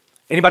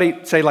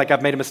 Anybody say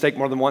I've made a mistake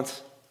more than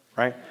once?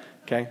 Right?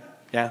 Okay,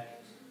 yeah.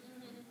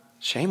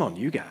 Shame on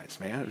you guys,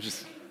 man. I was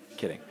just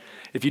kidding.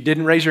 If you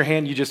didn't raise your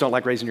hand, you just don't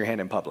like raising your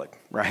hand in public,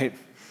 right?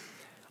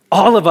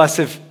 All of us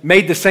have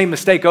made the same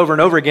mistake over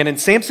and over again, and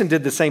Samson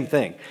did the same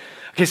thing.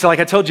 Okay, so I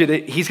told you,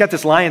 that he's got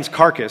this lion's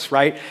carcass,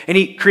 right? And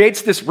he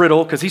creates this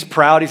riddle because he's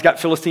proud. He's got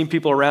Philistine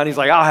people around. He's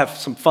I'll have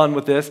some fun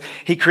with this.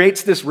 He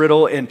creates this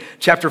riddle in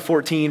chapter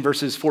 14,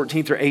 verses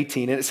 14 through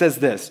 18, and it says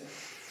this.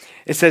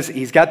 It says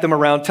he's got them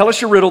around. Tell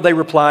us your riddle, they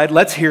replied.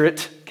 Let's hear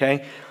it,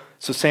 okay?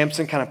 So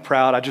Samson kind of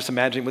proud. I just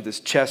imagine with his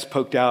chest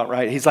poked out,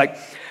 right? He's like,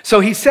 so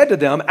he said to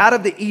them, out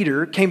of the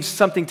eater came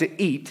something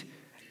to eat.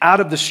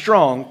 Out of the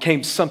strong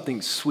came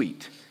something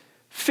sweet.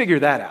 Figure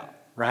that out,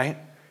 right? It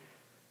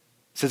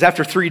says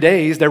after 3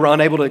 days, they were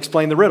unable to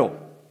explain the riddle. And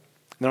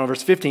then on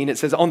verse 15, it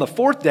says, on the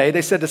 4th day,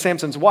 they said to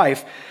Samson's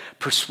wife,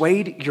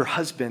 persuade your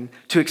husband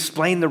to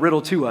explain the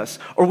riddle to us,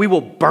 or we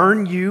will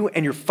burn you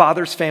and your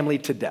father's family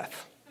to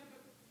death.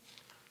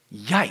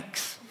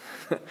 Yikes.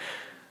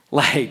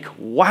 Like,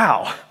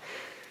 wow.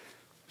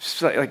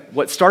 Like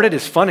what started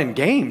as fun and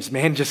games,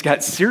 man, just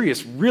got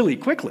serious really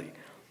quickly. It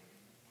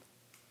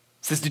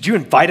says, did you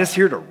invite us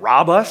here to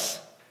rob us?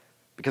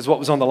 Because what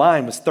was on the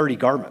line was 30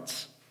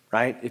 garments,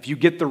 right? If you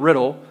get the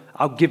riddle,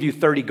 I'll give you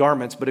 30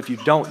 garments, but if you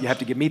don't, you have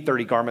to give me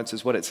 30 garments,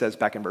 is what it says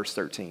back in verse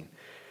 13.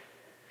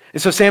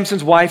 And so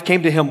Samson's wife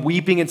came to him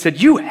weeping and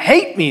said, you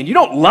hate me and you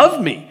don't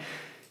love me.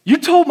 You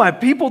told my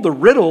people the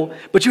riddle,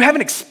 but you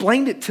haven't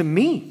explained it to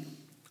me.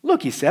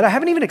 Look, he said, I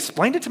haven't even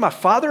explained it to my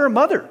father or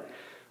mother.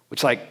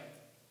 Which, like,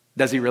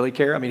 does he really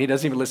care? I mean, he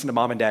doesn't even listen to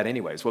mom and dad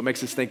anyways. What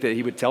makes us think that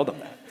he would tell them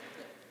that?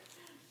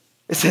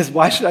 It says,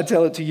 why should I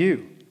tell it to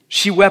you?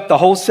 She wept the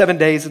whole 7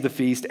 days of the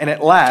feast, and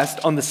at last,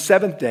 on the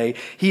 7th day,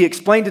 he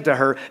explained it to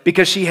her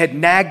because she had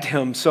nagged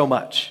him so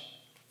much.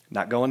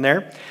 Not going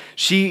there.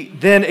 She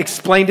then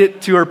explained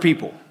it to her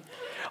people.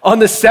 On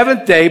the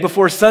 7th day,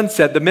 before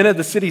sunset, the men of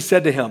the city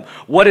said to him,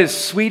 what is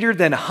sweeter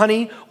than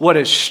honey? What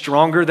is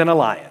stronger than a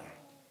lion?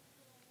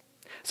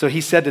 So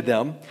he said to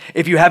them,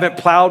 if you haven't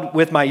plowed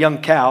with my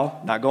young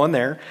cow, not going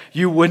there,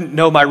 you wouldn't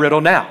know my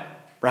riddle now,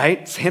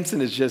 right?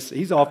 Samson is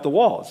he's off the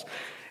walls.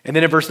 And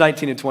then in verse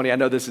 19 and 20, I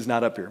know this is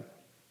not up here.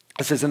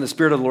 It says, and the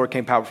Spirit of the Lord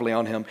came powerfully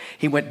on him.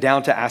 He went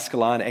down to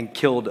Ascalon and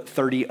killed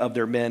 30 of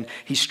their men.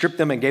 He stripped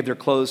them and gave their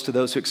clothes to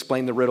those who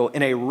explained the riddle.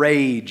 In a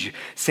rage,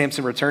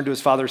 Samson returned to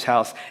his father's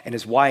house, and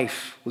his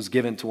wife was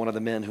given to one of the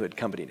men who had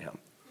accompanied him.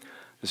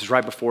 This is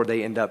right before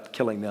they end up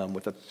killing them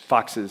with the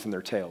foxes in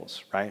their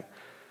tails, right?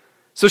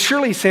 So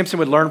surely Samson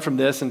would learn from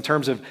this in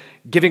terms of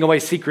giving away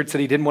secrets that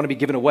he didn't want to be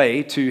given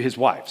away to his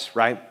wives,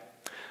 right?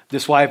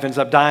 This wife ends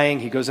up dying.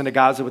 He goes into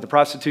Gaza with a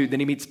prostitute. Then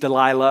he meets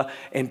Delilah.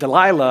 And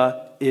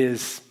Delilah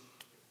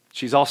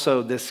she's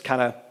also this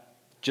kind of,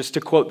 just to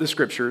quote the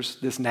scriptures,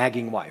 this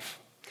nagging wife.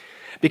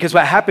 Because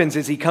what happens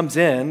is he comes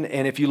in,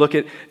 and if you look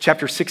at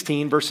chapter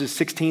 16, verses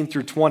 16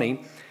 through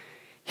 20,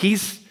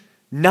 he's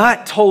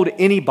not told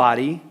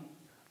anybody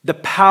the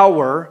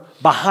power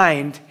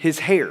behind his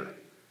hair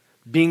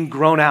being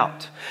grown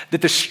out.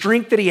 That the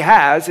strength that he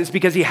has is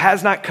because he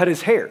has not cut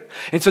his hair.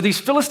 And so these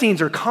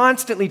Philistines are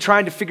constantly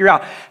trying to figure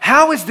out,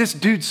 how is this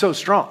dude so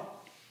strong?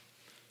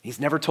 He's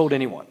never told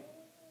anyone.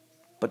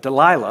 But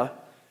Delilah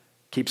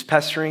keeps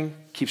pestering,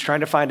 keeps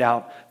trying to find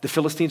out. The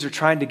Philistines are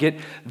trying to get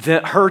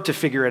her to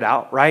figure it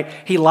out, right?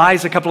 He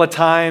lies a couple of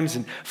times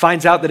and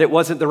finds out that it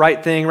wasn't the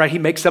right thing, right? He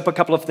makes up a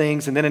couple of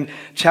things. And then in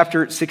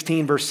chapter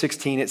 16, verse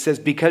 16, it says,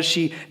 because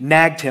she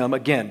nagged him,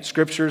 again,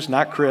 scriptures,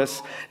 not Chris,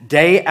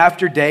 day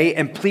after day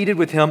and pleaded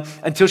with him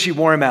until she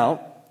wore him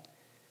out,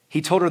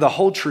 he told her the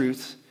whole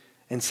truth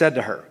and said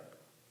to her,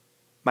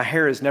 my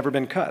hair has never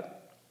been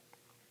cut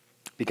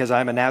because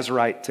I am a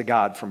Nazirite to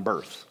God from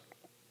birth.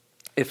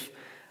 If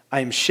I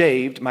am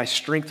shaved, my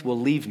strength will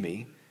leave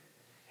me,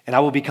 and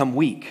I will become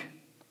weak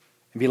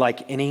and be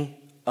like any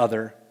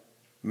other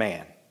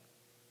man.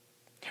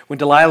 When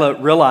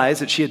Delilah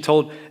realized that he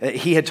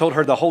had told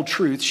her the whole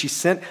truth, she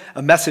sent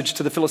a message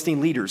to the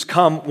Philistine leaders.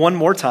 Come one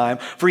more time,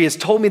 for he has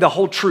told me the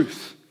whole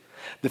truth.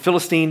 The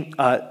Philistine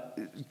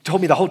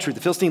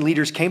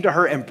leaders came to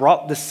her and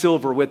brought the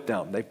silver with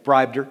them. They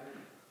bribed her. It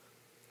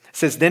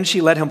says, then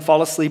she let him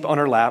fall asleep on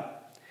her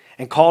lap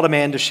and called a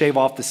man to shave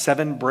off the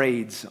 7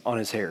 braids on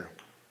his head.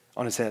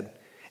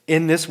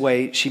 In this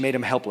way, she made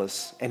him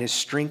helpless, and his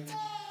strength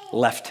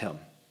left him.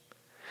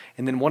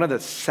 And then one of the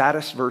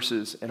saddest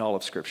verses in all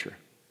of Scripture.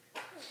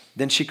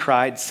 Then she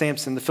cried,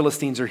 Samson, the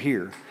Philistines are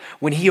here.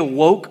 When he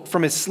awoke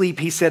from his sleep,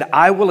 he said,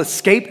 I will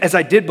escape as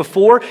I did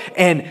before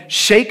and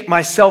shake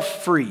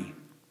myself free.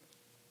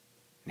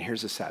 And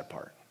here's the sad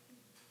part.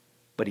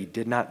 But he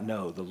did not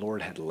know the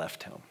Lord had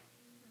left him.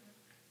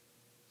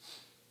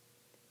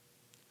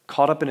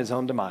 Caught up in his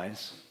own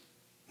demise,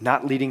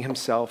 not leading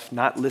himself,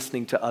 not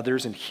listening to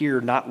others, and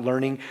here not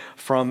learning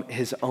from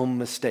his own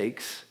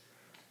mistakes,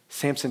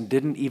 Samson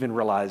didn't even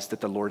realize that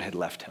the Lord had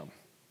left him.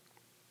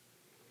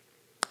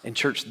 And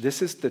church,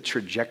 this is the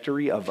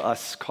trajectory of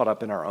us caught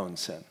up in our own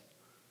sin.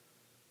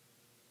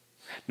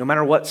 No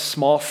matter what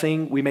small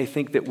thing we may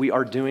think that we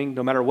are doing,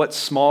 no matter what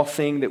small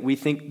thing that we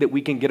think that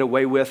we can get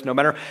away with, no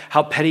matter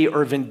how petty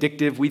or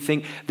vindictive we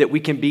think that we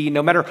can be,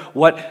 no matter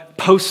what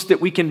posts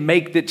that we can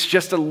make that's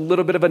just a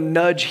little bit of a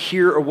nudge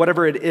here or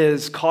whatever it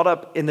is, caught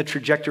up in the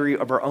trajectory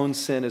of our own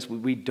sin is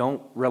we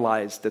don't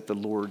realize that the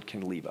Lord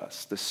can leave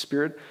us. The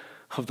Spirit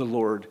of the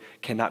Lord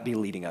cannot be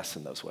leading us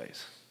in those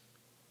ways.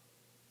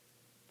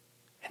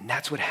 And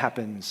that's what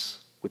happens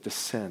with the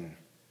sin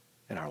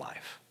in our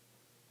life.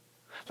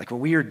 Like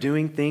when we are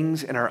doing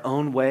things in our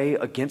own way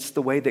against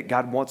the way that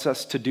God wants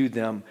us to do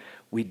them,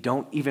 we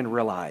don't even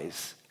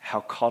realize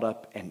how caught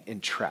up and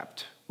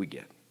entrapped we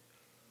get.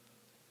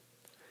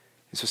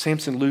 And so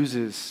Samson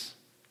loses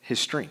his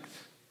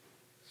strength.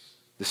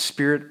 The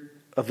Spirit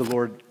of the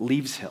Lord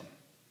leaves him.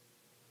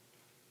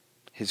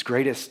 His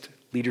greatest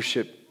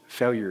leadership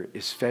failure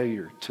is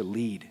failure to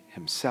lead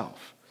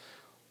himself.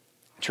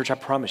 Church, I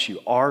promise you,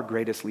 our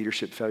greatest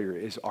leadership failure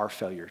is our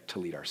failure to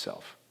lead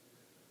ourselves.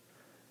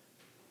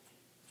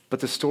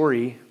 But the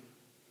story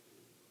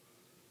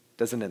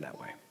doesn't end that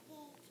way.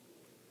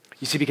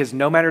 You see, because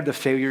no matter the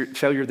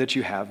failure that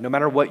you have, no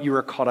matter what you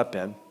are caught up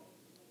in,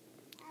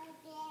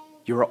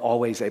 you are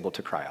always able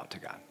to cry out to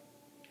God.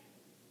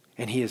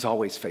 And he is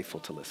always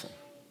faithful to listen.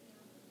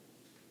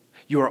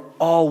 You are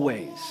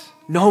always,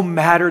 no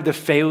matter the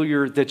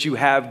failure that you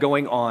have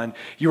going on,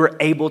 you are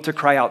able to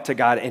cry out to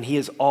God, and he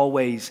is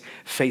always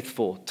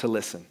faithful to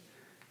listen.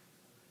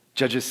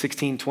 Judges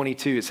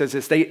 16:22, it says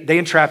this, they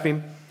entrap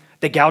him,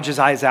 they gouge his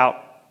eyes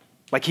out,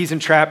 like he's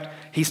entrapped,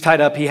 he's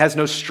tied up, he has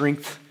no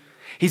strength.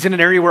 He's in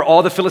an area where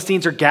all the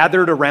Philistines are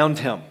gathered around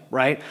him,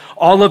 right?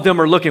 All of them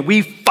are looking.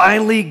 We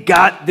finally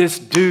got this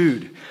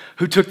dude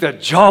who took the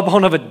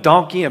jawbone of a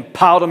donkey and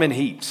piled them in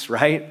heaps,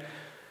 right?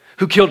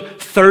 Who killed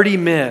 30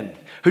 men,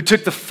 who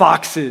took the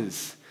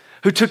foxes,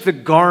 who took the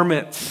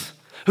garments,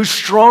 who's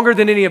stronger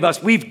than any of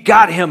us. We've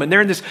got him. And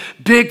they're in this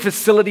big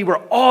facility where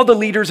all the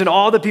leaders and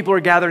all the people are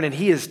gathered, and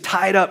he is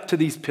tied up to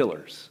these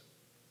pillars.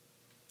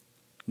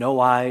 No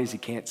eyes, he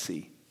can't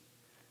see.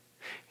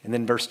 And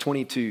then verse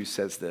 22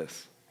 says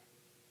this,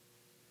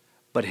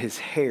 but his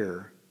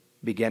hair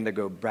began to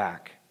go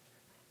back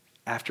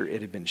after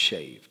it had been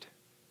shaved.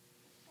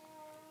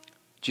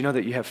 Do you know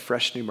that you have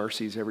fresh new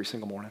mercies every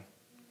single morning?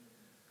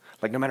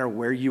 Like no matter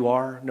where you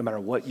are, no matter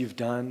what you've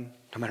done,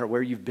 no matter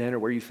where you've been or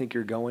where you think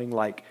you're going,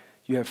 like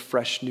you have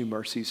fresh new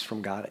mercies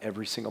from God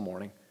every single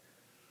morning.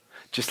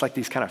 Just like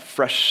these kind of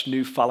fresh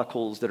new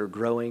follicles that are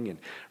growing and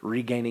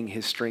regaining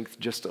his strength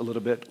just a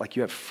little bit, like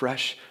you have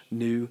fresh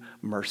new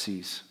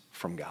mercies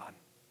from God.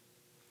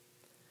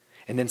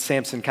 And then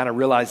Samson kind of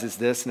realizes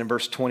this, and in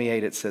verse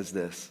 28 it says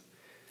this.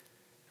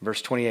 In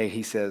verse 28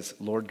 he says,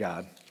 Lord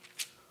God,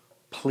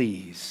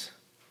 please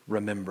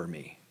remember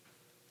me.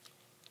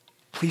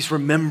 Please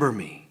remember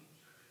me.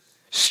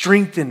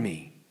 Strengthen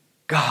me,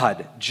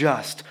 God,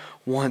 just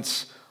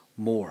once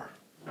more.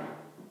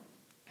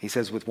 He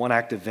says, with one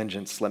act of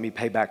vengeance, let me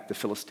pay back the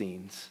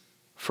Philistines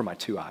for my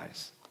 2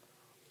 eyes.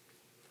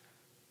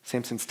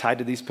 Samson's tied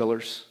to these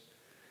pillars.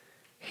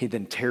 He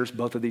then tears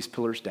both of these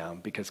pillars down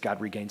because God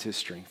regains his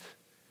strength.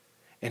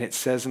 And it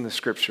says in the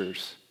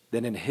scriptures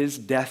that in his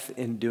death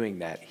in doing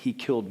that, he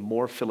killed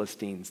more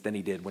Philistines than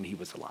he did when he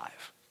was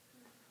alive.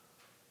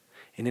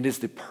 And it is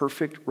the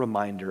perfect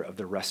reminder of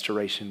the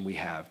restoration we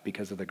have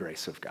because of the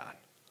grace of God.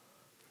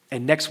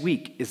 And next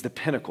week is the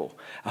pinnacle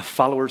of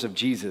followers of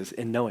Jesus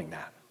in knowing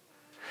that.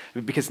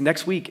 Because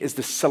next week is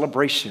the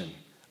celebration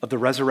of the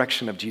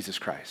resurrection of Jesus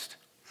Christ.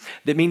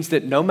 That means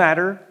that no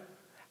matter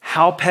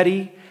how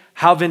petty,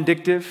 how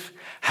vindictive,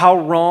 how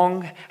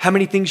wrong, how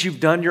many things you've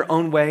done your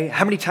own way,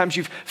 how many times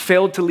you've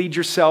failed to lead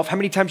yourself, how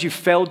many times you've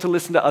failed to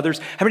listen to others,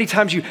 how many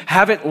times you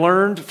haven't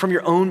learned from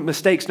your own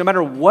mistakes, no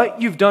matter what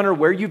you've done or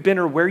where you've been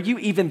or where you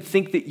even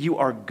think that you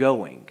are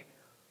going,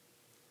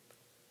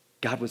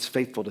 God was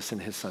faithful to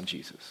send his son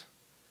Jesus.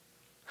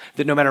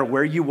 That no matter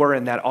where you were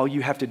in that, all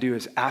you have to do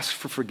is ask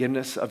for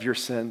forgiveness of your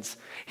sins.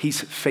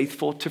 He's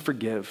faithful to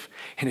forgive.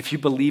 And if you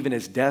believe in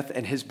his death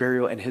and his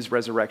burial and his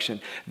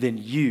resurrection, then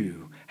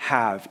you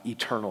have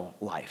eternal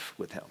life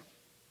with him.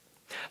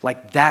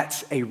 Like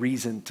that's a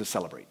reason to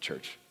celebrate,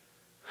 church.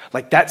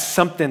 Like that's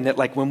something that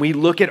like when we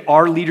look at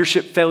our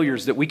leadership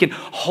failures that we can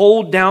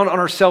hold down on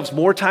ourselves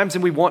more times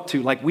than we want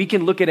to, like we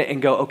can look at it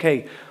and go,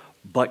 okay,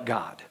 but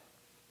God,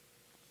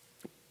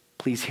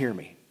 please hear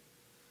me.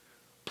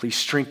 Please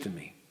strengthen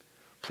me.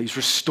 Please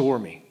restore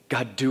me.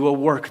 God, do a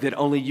work that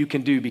only you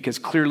can do because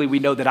clearly we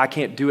know that I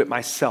can't do it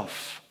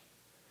myself.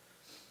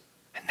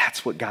 And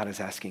that's what God is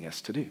asking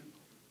us to do.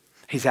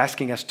 He's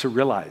asking us to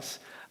realize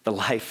the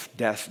life,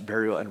 death,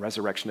 burial, and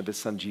resurrection of his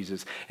son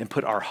Jesus and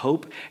put our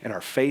hope and our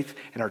faith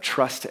and our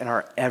trust and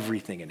our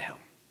everything in him.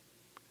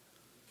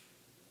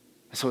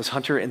 So as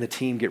Hunter and the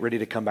team get ready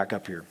to come back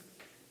up here,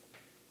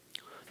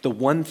 the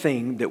one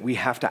thing that we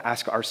have to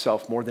ask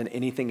ourselves more than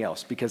anything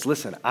else, because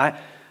listen,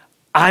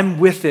 I'm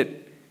with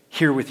it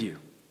here with you.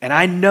 And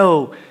I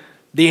know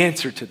the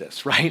answer to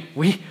this, right?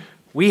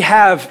 We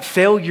have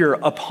failure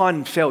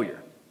upon failure.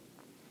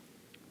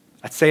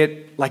 I'd say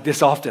it like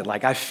this often.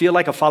 Like I feel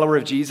like a follower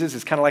of Jesus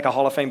is kind of like a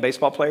Hall of Fame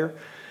baseball player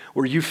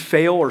where you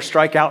fail or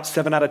strike out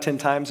 7 out of 10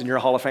 times and you're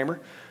a Hall of Famer,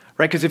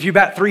 right? Because if you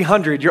bat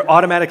 300, you're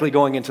automatically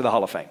going into the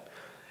Hall of Fame.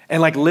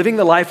 And like living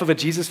the life of a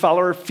Jesus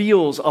follower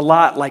feels a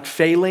lot like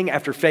failing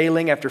after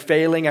failing after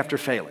failing after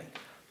failing.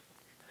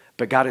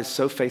 But God is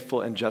so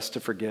faithful and just to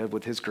forgive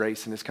with his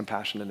grace and his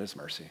compassion and his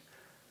mercy.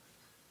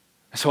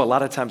 So a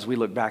lot of times we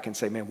look back and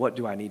say, man, what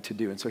do I need to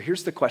do? And so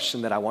here's the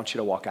question that I want you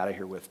to walk out of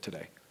here with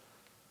today.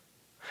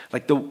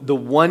 Like the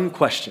one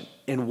question,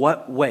 in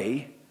what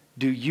way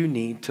do you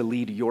need to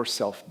lead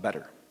yourself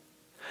better?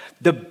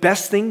 The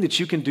best thing that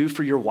you can do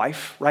for your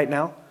wife right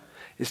now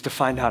is to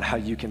find out how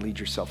you can lead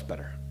yourself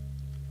better.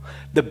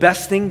 The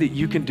best thing that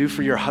you can do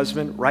for your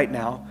husband right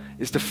now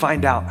is to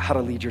find out how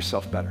to lead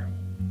yourself better.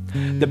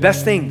 The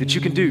best thing that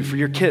you can do for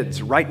your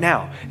kids right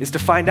now is to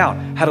find out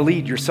how to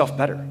lead yourself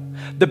better.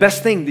 The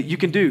best thing that you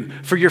can do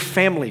for your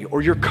family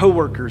or your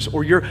coworkers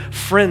or your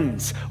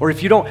friends, or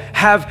if you don't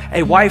have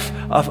a wife,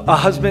 a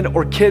husband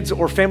or kids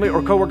or family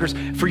or coworkers,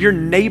 for your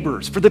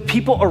neighbors, for the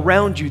people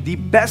around you, the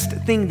best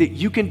thing that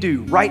you can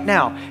do right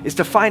now is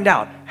to find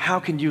out how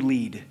can you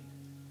lead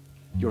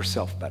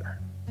yourself better.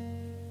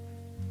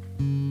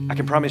 I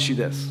can promise you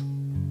this.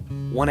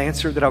 One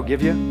answer that I'll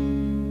give you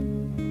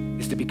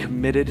is to be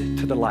committed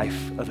to the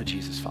life of a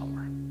Jesus follower.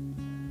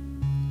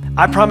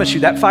 I promise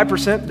you that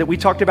 5% that we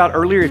talked about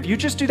earlier, if you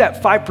just do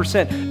that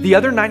 5%, the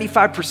other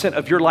 95%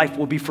 of your life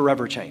will be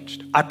forever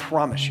changed. I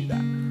promise you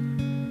that.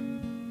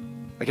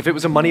 Like if it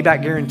was a money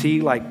back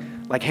guarantee, like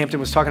Hampton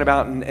was talking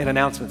about in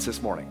announcements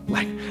this morning,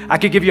 like I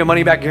could give you a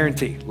money back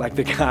guarantee, like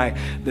the guy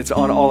that's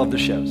on all of the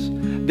shows,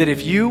 that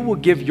if you will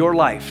give your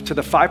life to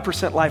the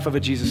 5% life of a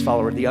Jesus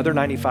follower, the other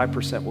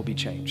 95% will be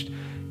changed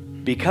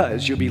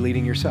because you'll be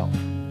leading yourself.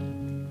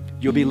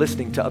 You'll be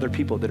listening to other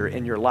people that are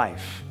in your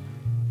life,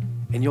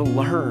 and you'll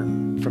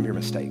learn from your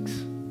mistakes.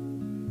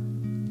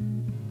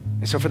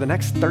 And so for the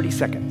next 30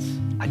 seconds,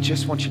 I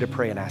just want you to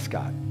pray and ask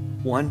God.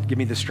 1, give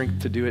me the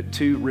strength to do it.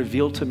 2,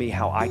 reveal to me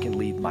how I can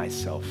lead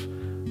myself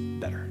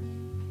better.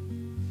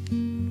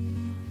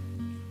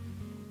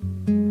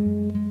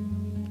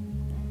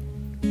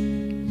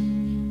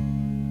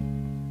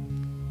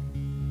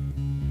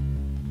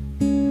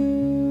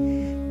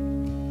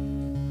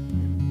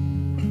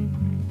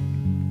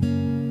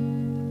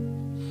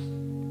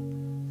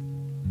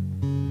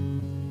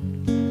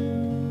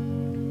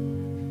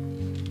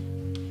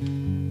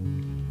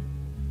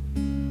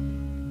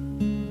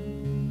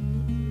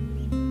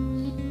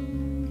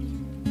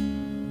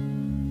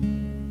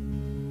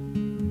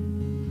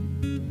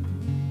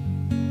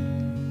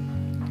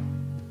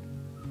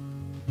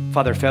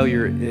 Father,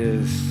 failure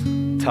is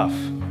tough.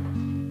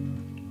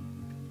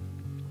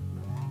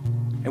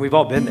 And we've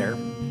all been there.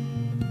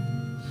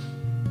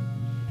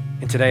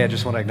 And today I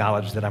just want to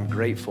acknowledge that I'm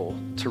grateful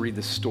to read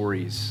the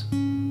stories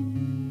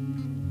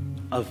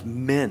of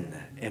men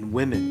and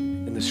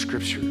women in the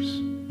scriptures.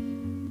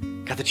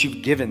 God, that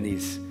you've given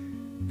these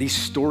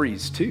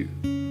stories too.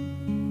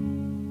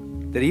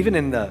 That even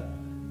in the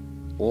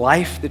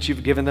life that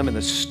you've given them and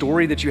the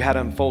story that you had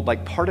unfold,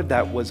 like part of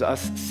that was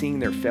us seeing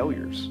their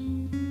failures.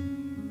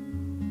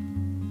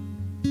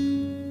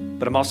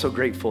 But I'm also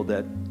grateful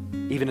that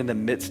even in the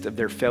midst of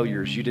their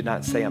failures, you did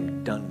not say,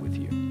 I'm done with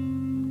you.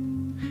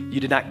 You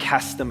did not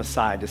cast them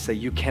aside to say,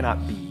 you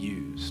cannot be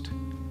used.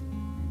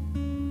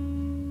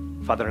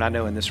 Father, and I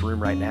know in this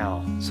room right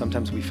now,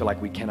 sometimes we feel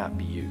like we cannot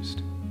be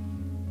used.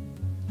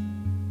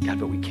 God,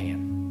 but we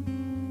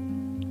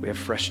can. We have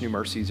fresh new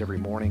mercies every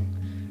morning.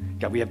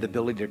 God, we have the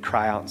ability to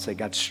cry out and say,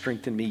 God,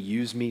 strengthen me,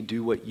 use me,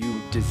 do what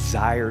you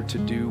desire to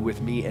do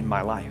with me in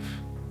my life.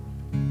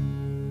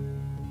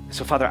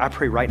 So, Father, I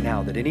pray right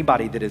now that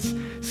anybody that is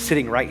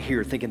sitting right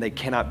here thinking they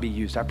cannot be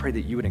used, I pray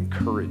that you would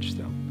encourage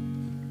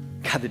them.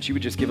 God, that you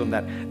would just give them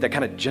that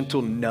kind of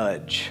gentle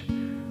nudge,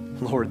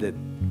 Lord, that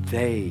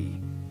they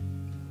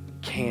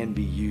can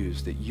be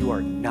used, that you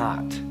are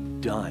not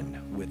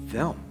done with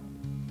them.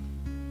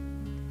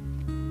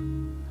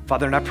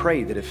 Father, and I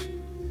pray that if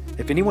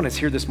anyone is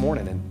here this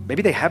morning and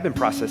maybe they have been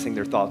processing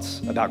their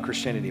thoughts about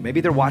Christianity,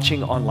 maybe they're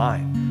watching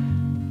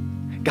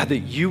online, God, that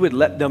you would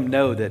let them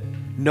know that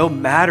no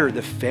matter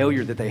the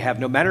failure that they have,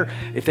 no matter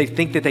if they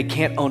think that they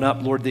can't own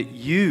up, Lord, that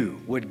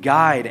you would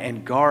guide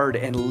and guard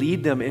and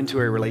lead them into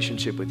a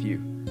relationship with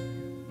you.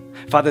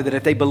 Father, that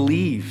if they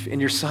believe in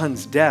your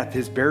son's death,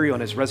 his burial,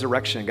 and his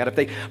resurrection, God, if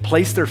they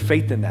place their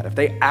faith in that, if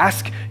they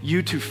ask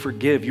you to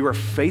forgive, you are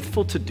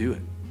faithful to do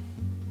it.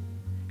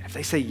 If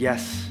they say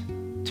yes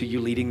to you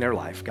leading their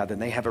life, God, then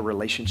they have a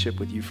relationship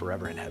with you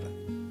forever in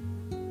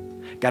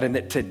heaven. God, and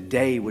that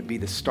today would be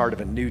the start of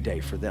a new day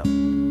for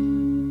them.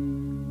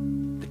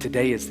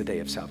 Today is the day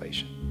of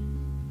salvation.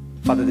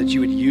 Father, that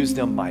you would use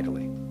them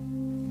mightily.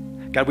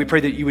 God, we pray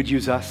that you would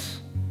use us.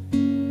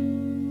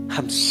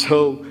 I'm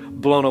so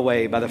blown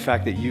away by the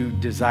fact that you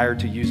desire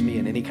to use me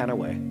in any kind of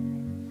way.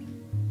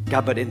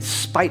 God, but in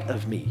spite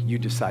of me, you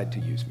decide to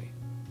use me.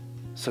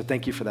 So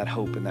thank you for that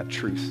hope and that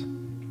truth.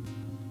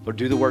 Lord,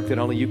 do the work that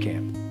only you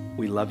can.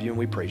 We love you and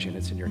we praise you, and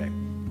it's in your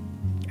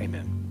name.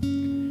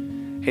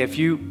 Amen. Hey, if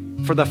you,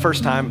 for the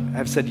first time,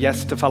 have said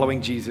yes to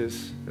following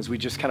Jesus, as we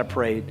just kind of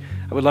prayed,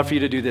 I would love for you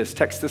to do this.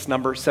 Text this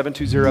number,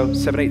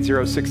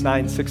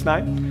 720-780-6969.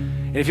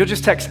 And if you'll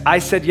just text, I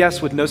said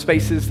yes, with no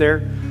spaces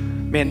there,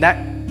 man,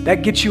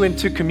 that gets you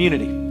into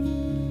community.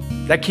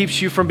 That keeps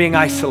you from being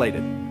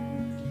isolated.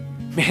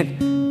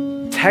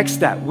 Man, text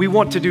that. We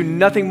want to do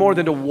nothing more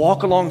than to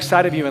walk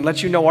alongside of you and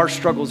let you know our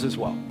struggles as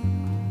well.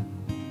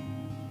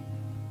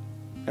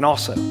 And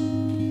also,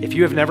 if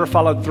you have never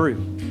followed through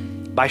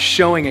by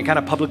showing and kind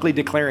of publicly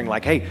declaring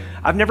like, hey,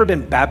 I've never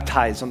been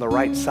baptized on the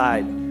right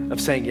side of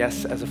saying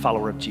yes as a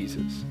follower of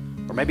Jesus.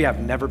 Or maybe I've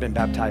never been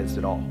baptized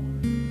at all.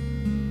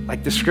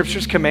 Like the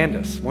scriptures command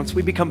us, once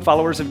we become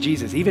followers of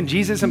Jesus, even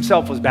Jesus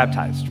himself was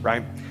baptized,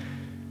 right?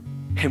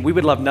 And we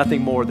would love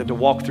nothing more than to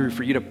walk through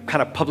for you to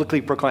kind of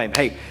publicly proclaim,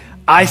 hey,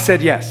 I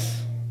said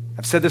yes.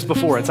 I've said this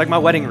before. It's like my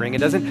wedding ring. It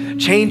doesn't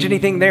change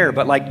anything there,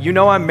 but like, you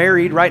know, I'm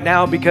married right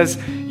now because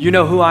you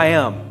know who I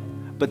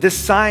am. But this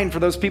sign for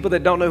those people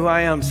that don't know who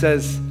I am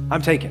says,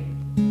 I'm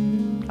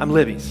taken. I'm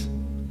Libby's.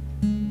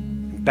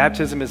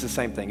 Baptism is the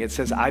same thing. It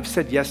says, I've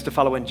said yes to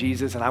following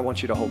Jesus and I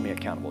want you to hold me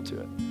accountable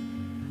to it.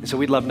 And so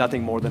we'd love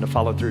nothing more than to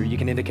follow through. You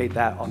can indicate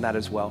that on that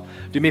as well.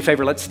 Do me a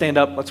favor. Let's stand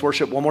up. Let's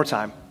worship one more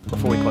time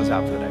before we close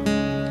out for the day.